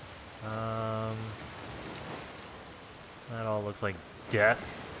 That all looks like death.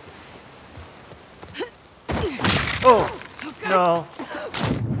 Oh! No!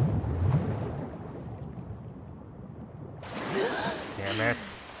 Damn it.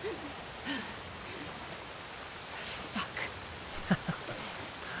 Fuck.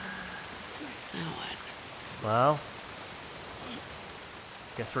 Now what? Well,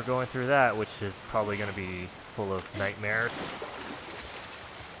 guess we're going through that, which is probably going to be full of nightmares.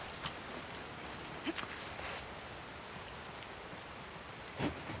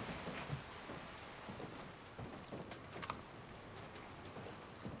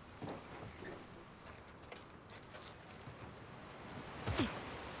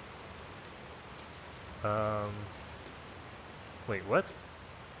 Wait, what?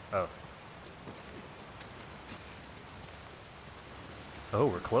 Oh. Oh,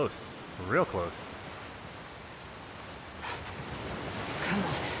 we're close. We're real close. Come on.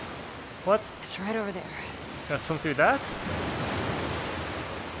 What? It's right over there. Gotta swim through that?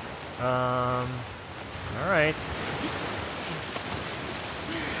 Alright.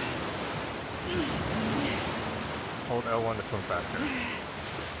 Hold L1 to swim faster.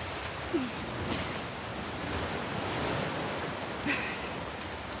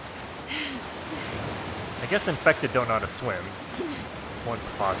 I guess infected don't know how to swim. That's one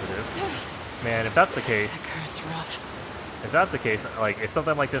positive. Man, if that's the case, That current's rough. if that's the case, like if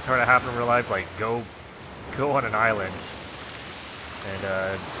something like this were to happen in real life, like go on an island and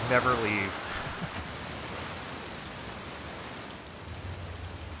never leave.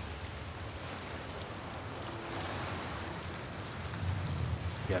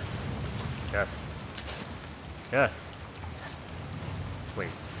 Yes. Yes. Yes. Wait.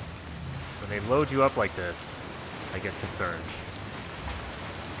 When they load you up like this, I get concerned.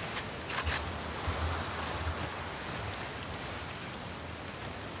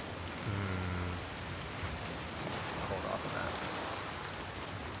 Hold off on that.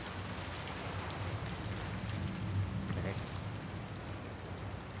 Okay.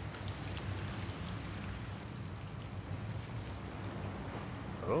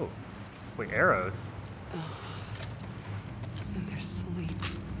 Oh. Wait, arrows? In their sleep.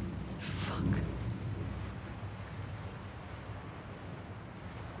 Fuck.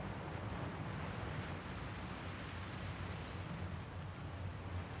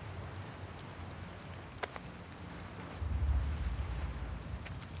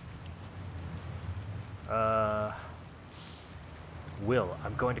 will.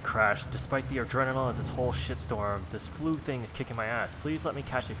 I'm going to crash. Despite the adrenaline of this whole shitstorm, this flu thing is kicking my ass. Please let me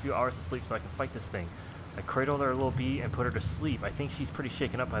catch a few hours of sleep so I can fight this thing. I cradled our little bee and put her to sleep. I think she's pretty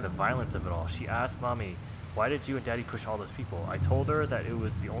shaken up by the violence of it all. She asked Mommy, why did you and Daddy push all those people? I told her that it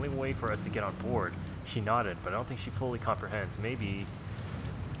was the only way for us to get on board. She nodded, but I don't think she fully comprehends. Maybe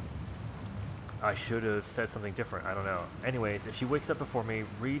I should have said something different. I don't know. Anyways, if she wakes up before me,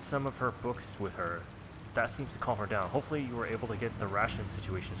 read some of her books with her. That seems to calm her down. Hopefully you were able to get the ration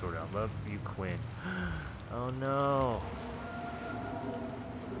situation sorted out. Love you, Quinn. Oh no.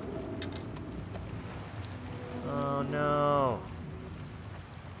 Oh no.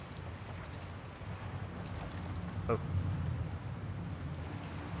 Oh.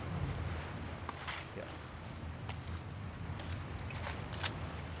 Yes.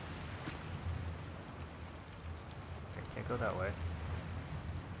 I can't go that way.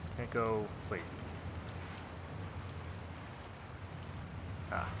 Can't go. Wait.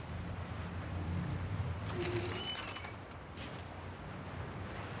 Ah.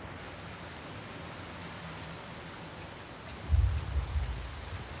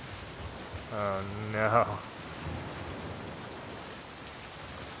 Oh no.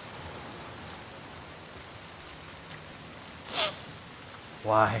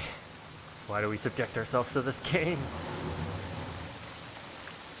 Why? Why do we subject ourselves to this game? I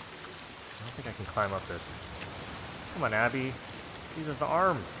don't think I can climb up this. Come on, Abby. Use those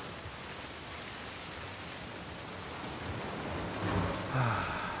arms.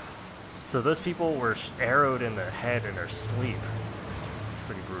 So those people were arrowed in the head in their sleep. It's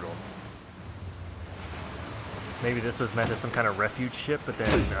pretty brutal. Maybe this was meant as some kind of refuge ship, but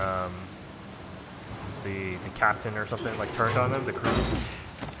then the captain or something like turned on them, the crew.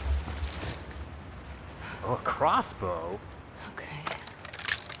 Oh, a crossbow? Okay.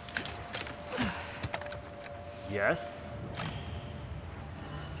 Yes.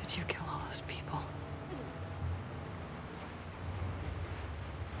 Did you kill all those people?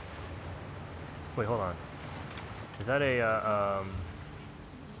 Wait, hold on. Is that a,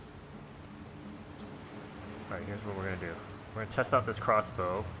 Alright, here's what we're gonna do. We're gonna test out this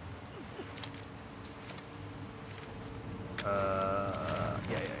crossbow.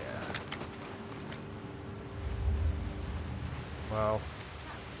 Yeah. Well.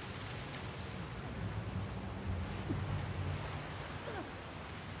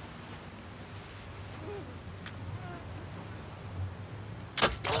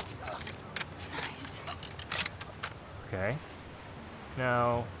 Nice. Okay.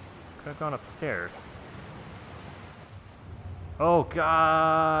 Now, could have gone upstairs. Oh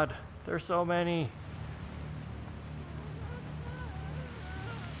God! There's so many!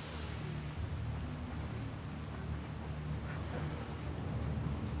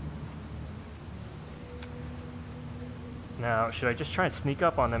 Now, should I just try and sneak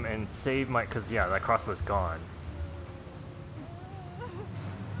up on them and save my... Because, yeah, that crossbow's gone.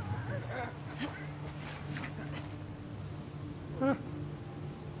 Huh.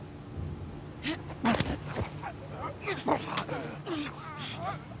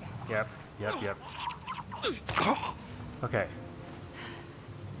 Yep. Okay.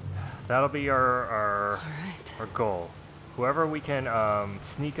 That'll be our goal. Whoever we can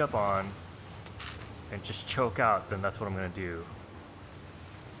sneak up on and just choke out, then that's what I'm gonna do.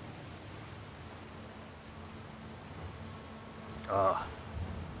 Ugh.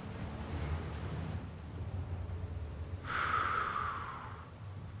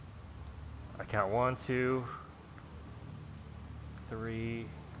 I count 1, 2, 3,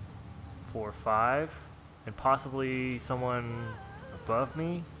 4, 5, and possibly someone above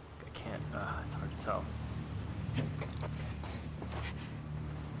me. I can't. It's hard to tell.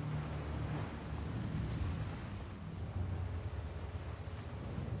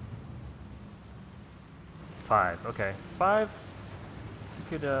 Five. Okay. 5.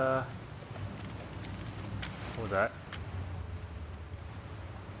 We could. What was that?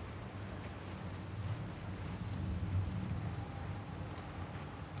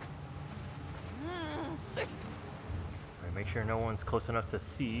 Alright, make sure no one's close enough to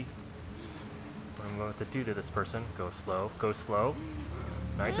see what I'm about to do to this person. Go slow. Go slow.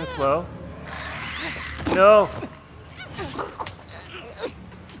 Nice and slow. No!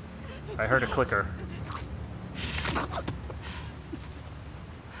 I heard a clicker.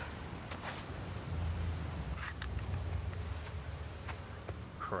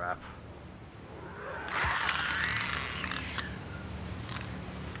 Crap.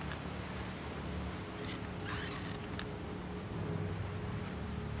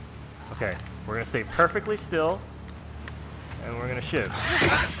 Okay, we're gonna stay perfectly still, and we're gonna shift.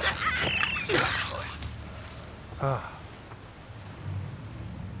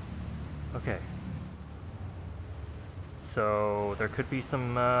 Okay. So there could be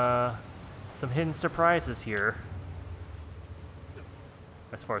some hidden surprises here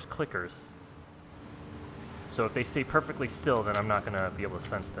as far as clickers. So if they stay perfectly still, then I'm not gonna be able to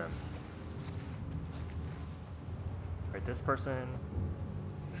sense them. Right, this person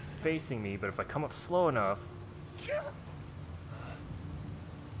is facing me, but if I come up slow enough.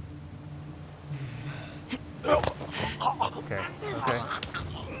 Okay, okay.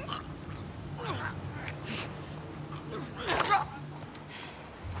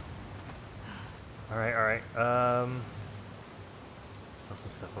 Alright, alright. Saw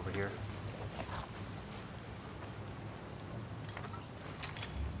some stuff over here.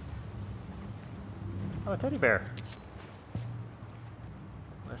 Oh, a teddy bear.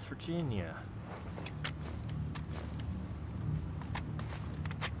 West Virginia.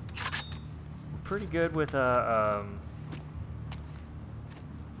 I'm pretty good with all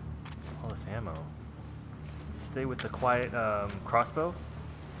this ammo. Stay with the quiet crossbow.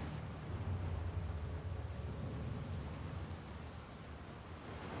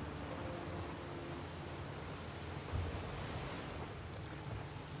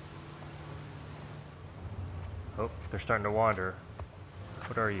 Oh, they're starting to wander.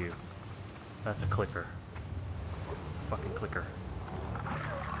 What are you? That's a clicker. It's a fucking clicker.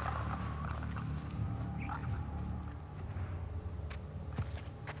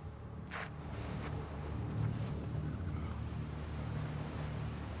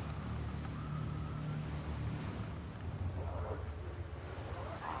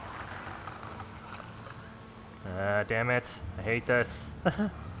 Damn it. I hate this.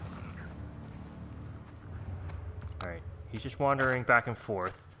 Alright, he's just wandering back and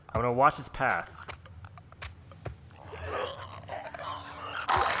forth. I'm gonna watch his path.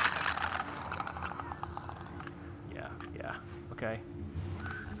 Yeah, okay.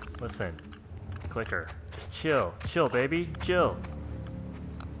 Listen, clicker, just chill. Chill, baby, chill.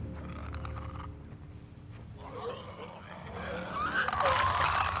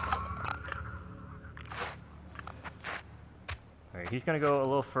 Alright, he's gonna go a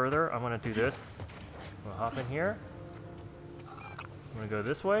little further. I'm gonna do this. We'll hop in here. I'm gonna go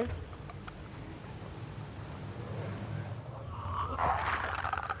this way.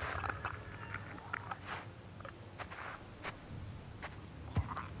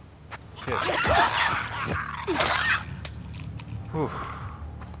 Shit. Whew.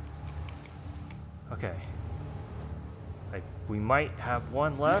 Okay. We might have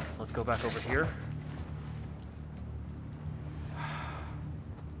one left. Let's go back over here.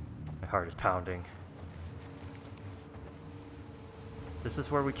 My heart is pounding. This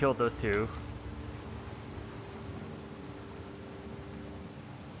is where we killed those two.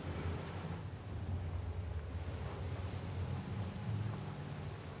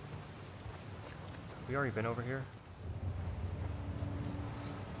 Have we already been over here?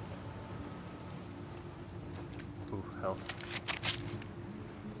 Ooh, health.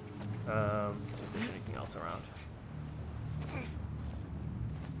 Let's see if there's anything else around.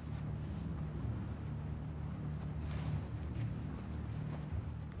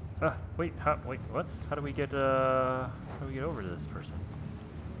 Wait, what? How do we get over to this person?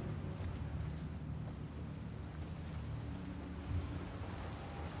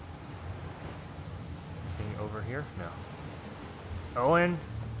 Anything over here? No. Owen!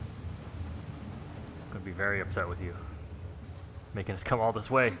 I'm gonna be very upset with you. Making us come all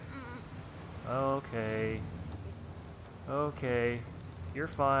this way. Okay. Okay. You're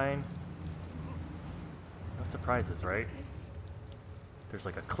fine. No surprises, right? There's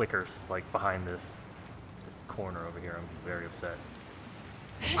like a clicker like behind this corner over here. I'm very upset.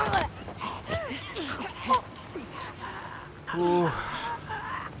 Ooh.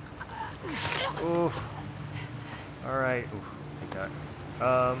 Ooh. All right. Ooh, take that.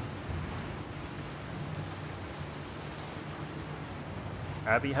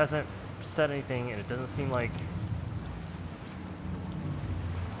 Abby hasn't said anything, and it doesn't seem like.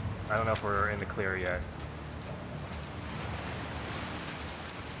 I don't know if we're in the clear yet.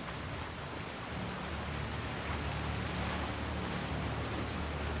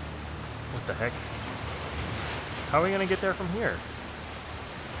 What the heck? How are we gonna get there from here?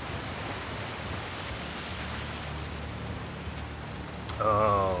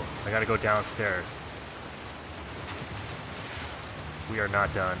 Oh, I gotta go downstairs. We are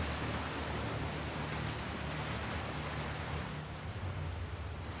not done.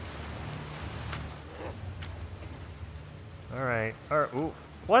 Alright. Alright. Ooh.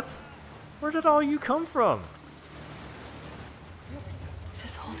 What? Where did all you come from? Is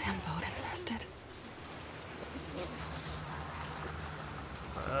this whole damn boat infested?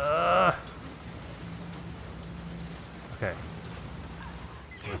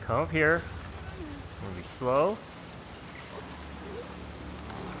 Come up here. I'm gonna be slow.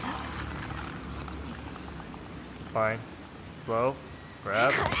 Fine. Slow.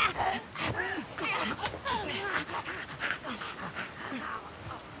 Grab.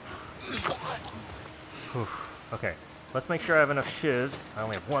 Whew. Okay. Let's make sure I have enough shivs. I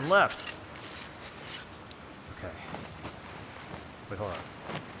only have one left. Okay. Wait, hold on.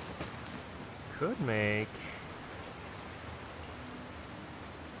 Could make...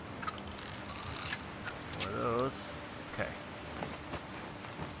 one of those. Okay.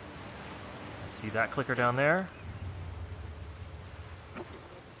 See that clicker down there?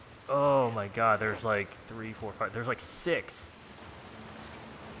 Oh my god, there's like 3, 4, 5, there's like 6.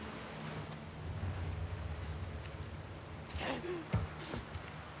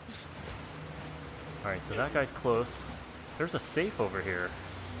 Alright, so that guy's close. There's a safe over here.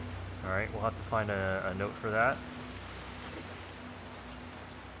 Alright, we'll have to find a note for that.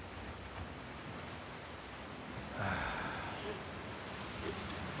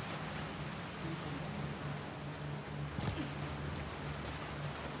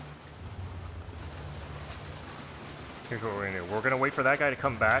 Here's what we're gonna do. We're gonna wait for that guy to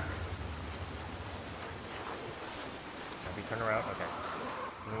come back. Have he turn around? Okay.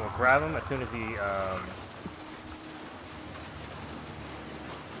 And then we'll grab him as soon as he,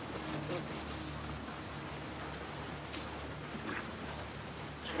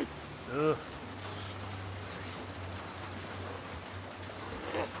 Ugh.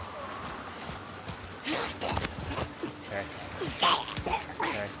 Okay.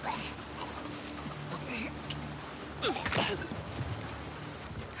 Okay.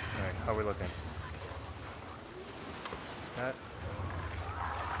 Alright, how are we looking? That.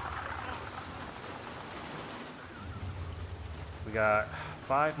 We got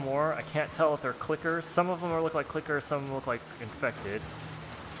 5 more. I can't tell if they're clickers. Some of them look like clickers, some of them look like infected.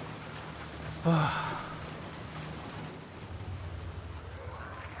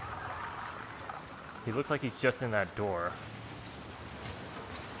 He looks like he's just in that door.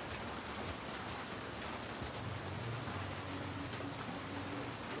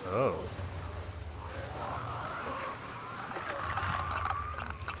 Oh.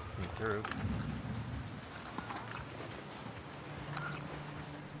 Sneak through.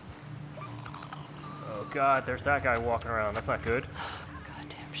 Oh god, there's that guy walking around. That's not good.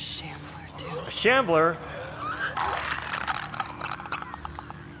 Goddamn shambler, too. A shambler?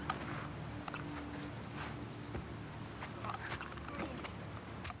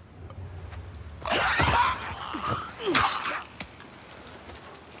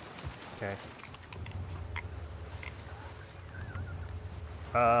 Okay.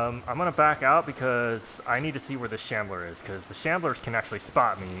 I'm gonna back out because I need to see where the shambler is, because the shamblers can actually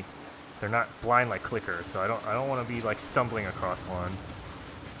spot me. They're not blind like clickers, so I don't want to be like stumbling across one.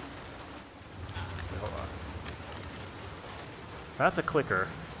 Okay, hold on. That's a clicker.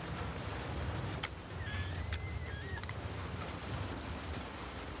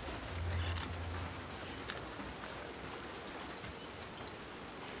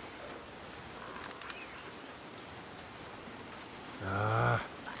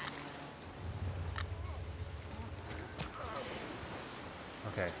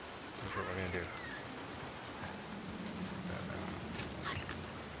 Okay, here's what we're gonna do.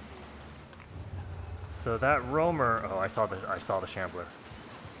 So that roamer, oh, I saw the shambler.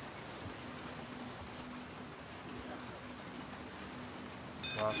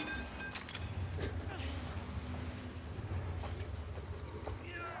 Swap.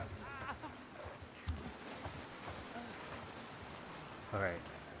 All right.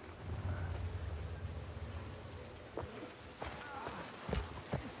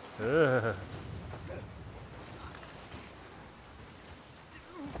 Ugh.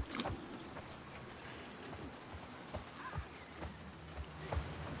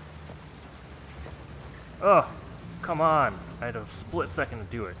 Oh, come on. I had a split second to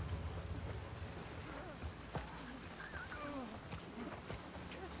do it.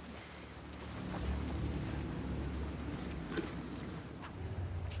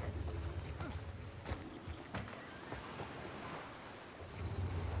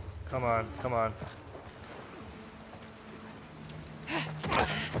 Come on, come on.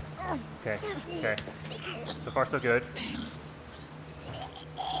 Okay, okay. So far, so good.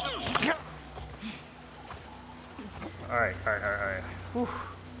 Alright, alright, alright,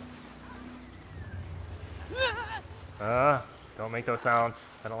 alright. Don't make those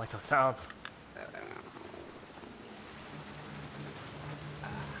sounds. I don't like those sounds.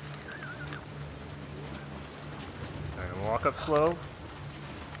 Alright, we'll walk up slow.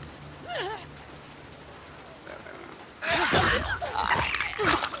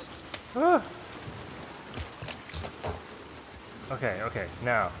 Ah. Okay,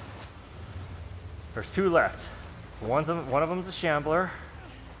 now. There's 2 left. One of them's a shambler.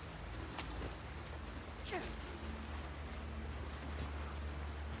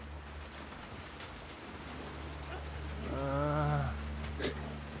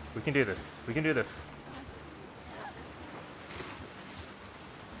 We can do this. We can do this.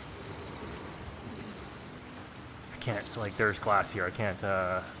 I can't, like, there's glass here. I can't,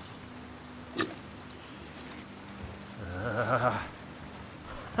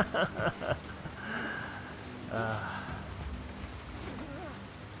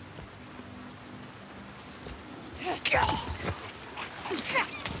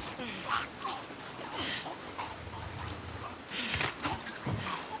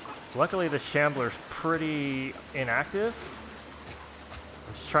 Luckily, the shambler's pretty inactive.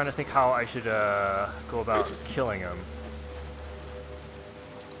 I'm just trying to think how I should go about killing him.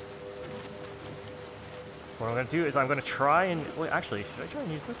 What I'm going to do is I'm going to try and... Wait, actually, should I try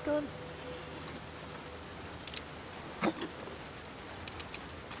and use this gun?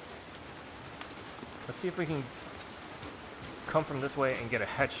 Let's see if we can come from this way and get a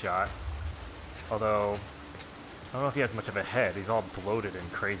headshot. Although, I don't know if he has much of a head. He's all bloated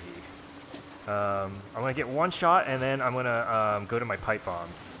and crazy. I'm going to get 1 shot, and then I'm going to go to my pipe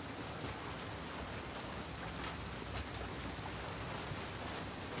bombs.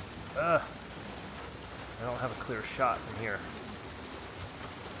 I don't have a clear shot from here.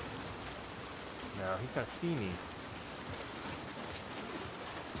 No, he's going to see me.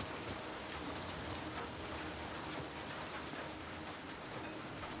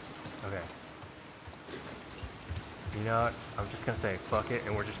 Okay. You know what? I'm just gonna say fuck it,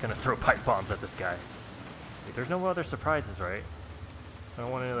 and we're just gonna throw pipe bombs at this guy. Wait, there's no other surprises, right? I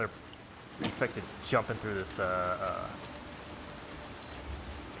don't want another infected jumping through this,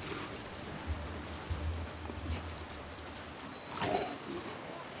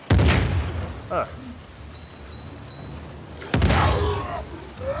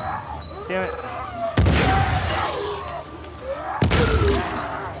 Damn it.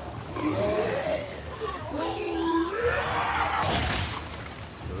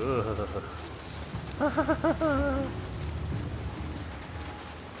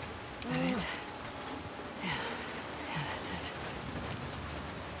 That's it.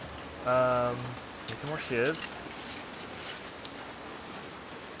 Making more shivs.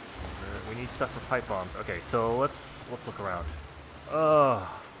 We need stuff for pipe bombs. Okay, so let's look around. Ugh.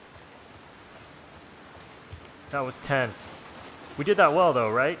 That was tense. We did that well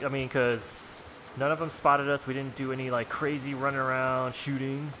though, right? I mean, because none of them spotted us. We didn't do any like crazy running around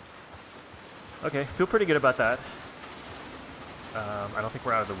shooting. Okay, feel pretty good about that. I don't think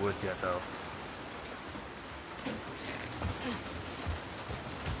we're out of the woods yet though.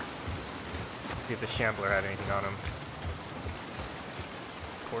 Let's see if the shambler had anything on him.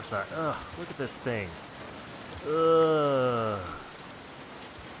 Of course not. Ugh, look at this thing. Ugh.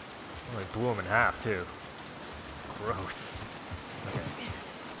 Only blew him in half too. Gross. Okay,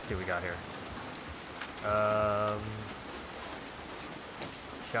 let's see what we got here.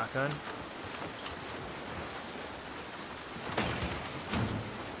 Shotgun.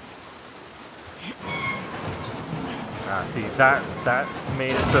 Ah, see, that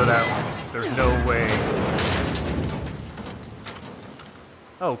made it so that there's no way.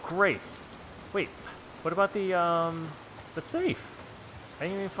 Oh, great. Wait, what about the safe? I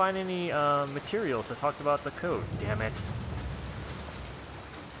didn't even find any materials that talked about the code. Damn it.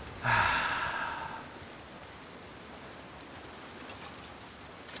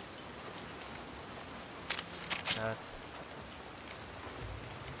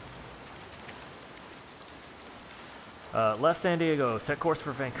 Left San Diego, set course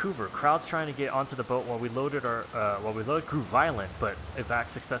for Vancouver. Crowds trying to get onto the boat while we loaded grew violent, but evac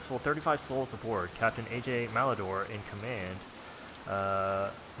successful. 35 souls aboard. Captain AJ Malador in command.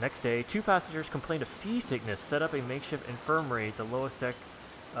 Next day, 2 passengers complained of seasickness. Set up a makeshift infirmary at the lowest deck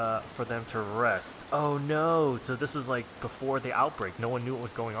for them to rest. Oh no! So this was like before the outbreak. No one knew what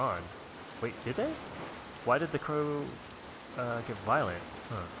was going on. Wait, did they? Why did the crew get violent?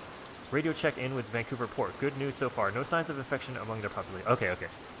 Huh. Radio check in with Vancouver Port. Good news so far. No signs of infection among their population. Okay.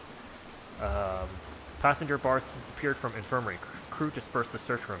 Passenger Barnes disappeared from infirmary. Crew dispersed to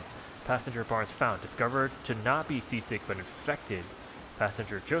search room. Passenger Barnes found. Discovered to not be seasick but infected.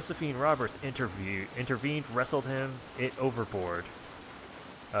 Passenger Josephine Roberts intervened, wrestled him, it overboard.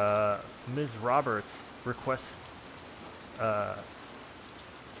 Ms. Roberts requests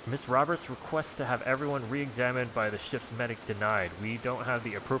to have everyone re-examined by the ship's medic denied. We don't have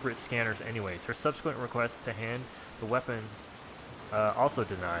the appropriate scanners anyways. Her subsequent request to hand the weapon Also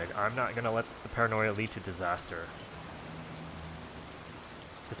denied. I'm not gonna let the paranoia lead to disaster.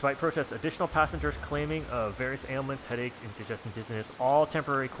 Despite protests, additional passengers claiming various ailments, headache, indigestion, dizziness, all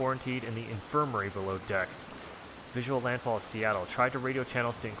temporarily quarantined in the infirmary below decks. Visual landfall of Seattle. Tried to radio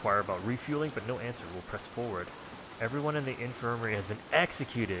channels to inquire about refueling, but no answer. Will press forward. Everyone in the infirmary has been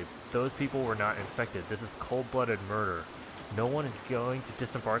executed. Those people were not infected. This is cold-blooded murder. No one is going to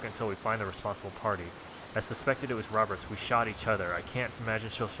disembark until we find the responsible party. I suspected it was Roberts. We shot each other. I can't imagine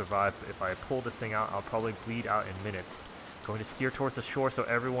she'll survive. If I pull this thing out, I'll probably bleed out in minutes. Going to steer towards the shore so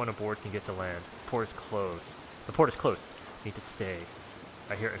everyone aboard can get to land. The port is closed. The port is close. Need to stay.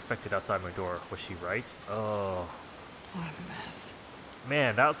 I hear infected outside my door. Was she right? Oh. What a mess.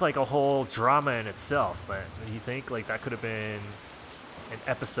 Man, that was like a whole drama in itself. But you think like that could have been an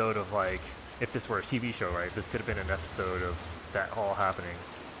episode of like, if this were a TV show, right? This could have been an episode of that all happening.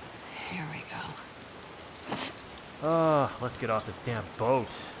 Here we go. Oh, let's get off this damn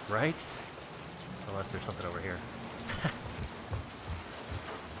boat, right? Unless there's something over here.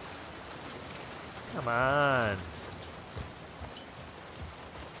 Come on.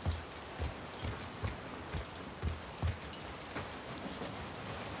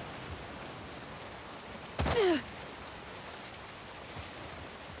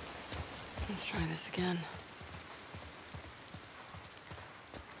 Let's try this again.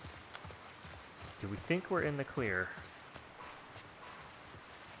 Do we think we're in the clear?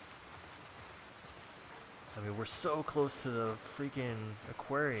 I mean, we're so close to the freaking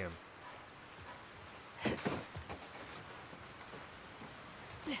aquarium. I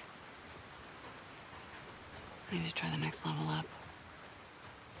need to try the next level up.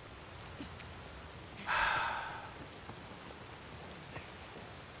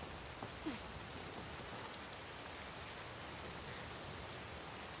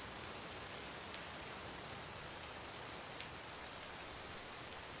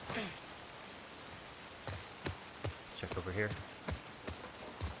 Let's check over here.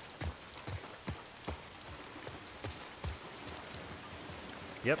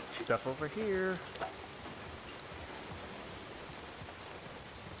 Yep, stuff over here.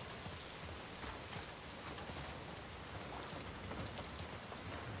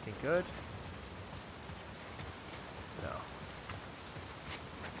 Anything good? No.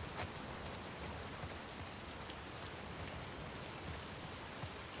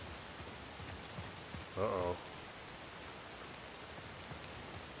 Uh-oh.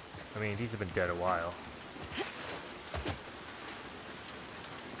 I mean, these have been dead a while.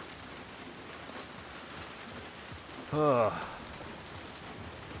 Ugh.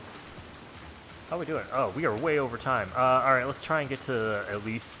 How are we doing? Oh, we are way over time. Alright, let's try and get to at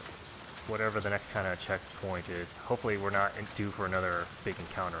least whatever the next kind of checkpoint is. Hopefully we're not due for another big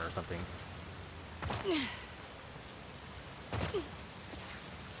encounter or something.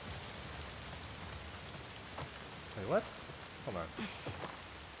 Wait, what? Hold on.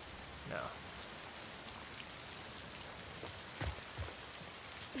 No.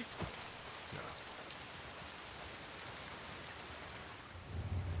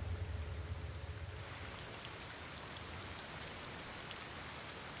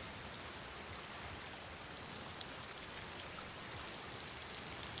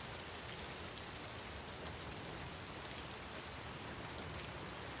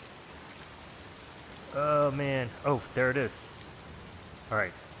 Oh man. Oh, there it is.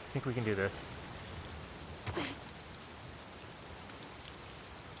 Alright. I think we can do this.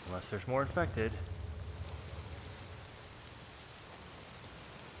 Unless there's more infected.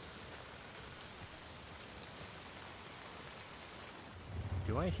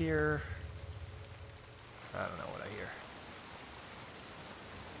 Do I hear... I don't know what I hear.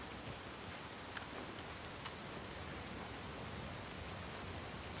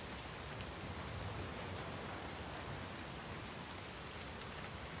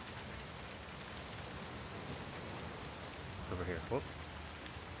 Over here. Whoop.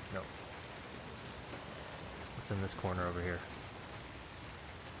 No. What's in this corner over here?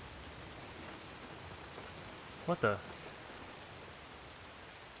 What the?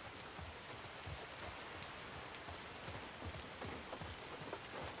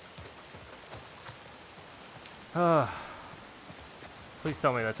 Ah. Please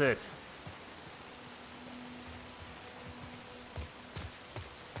tell me that's it.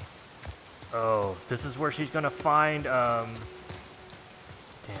 Oh, this is where she's gonna find, damn.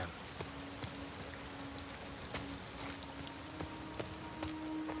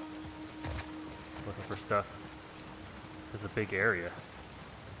 Looking for stuff. There's a big area.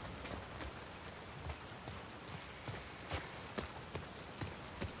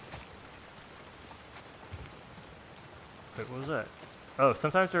 Wait, what was that? Oh,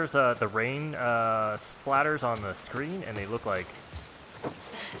 sometimes there's the rain splatters on the screen, and they look like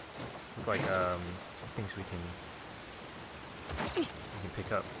things we can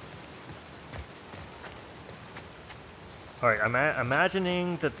pick up. All right, I'm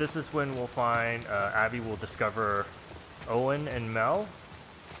imagining that this is when we'll find Abby will discover Owen and Mel,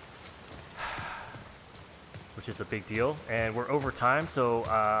 which is a big deal, and we're over time, so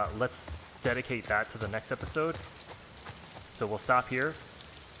let's dedicate that to the next episode. So we'll stop here.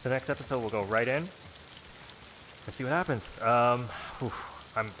 The next episode we'll go right in and see what happens. I'm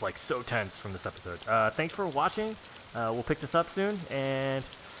like so tense from this episode. Thanks for watching. We'll pick this up soon and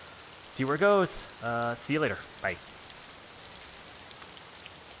see where it goes. See you later. Bye.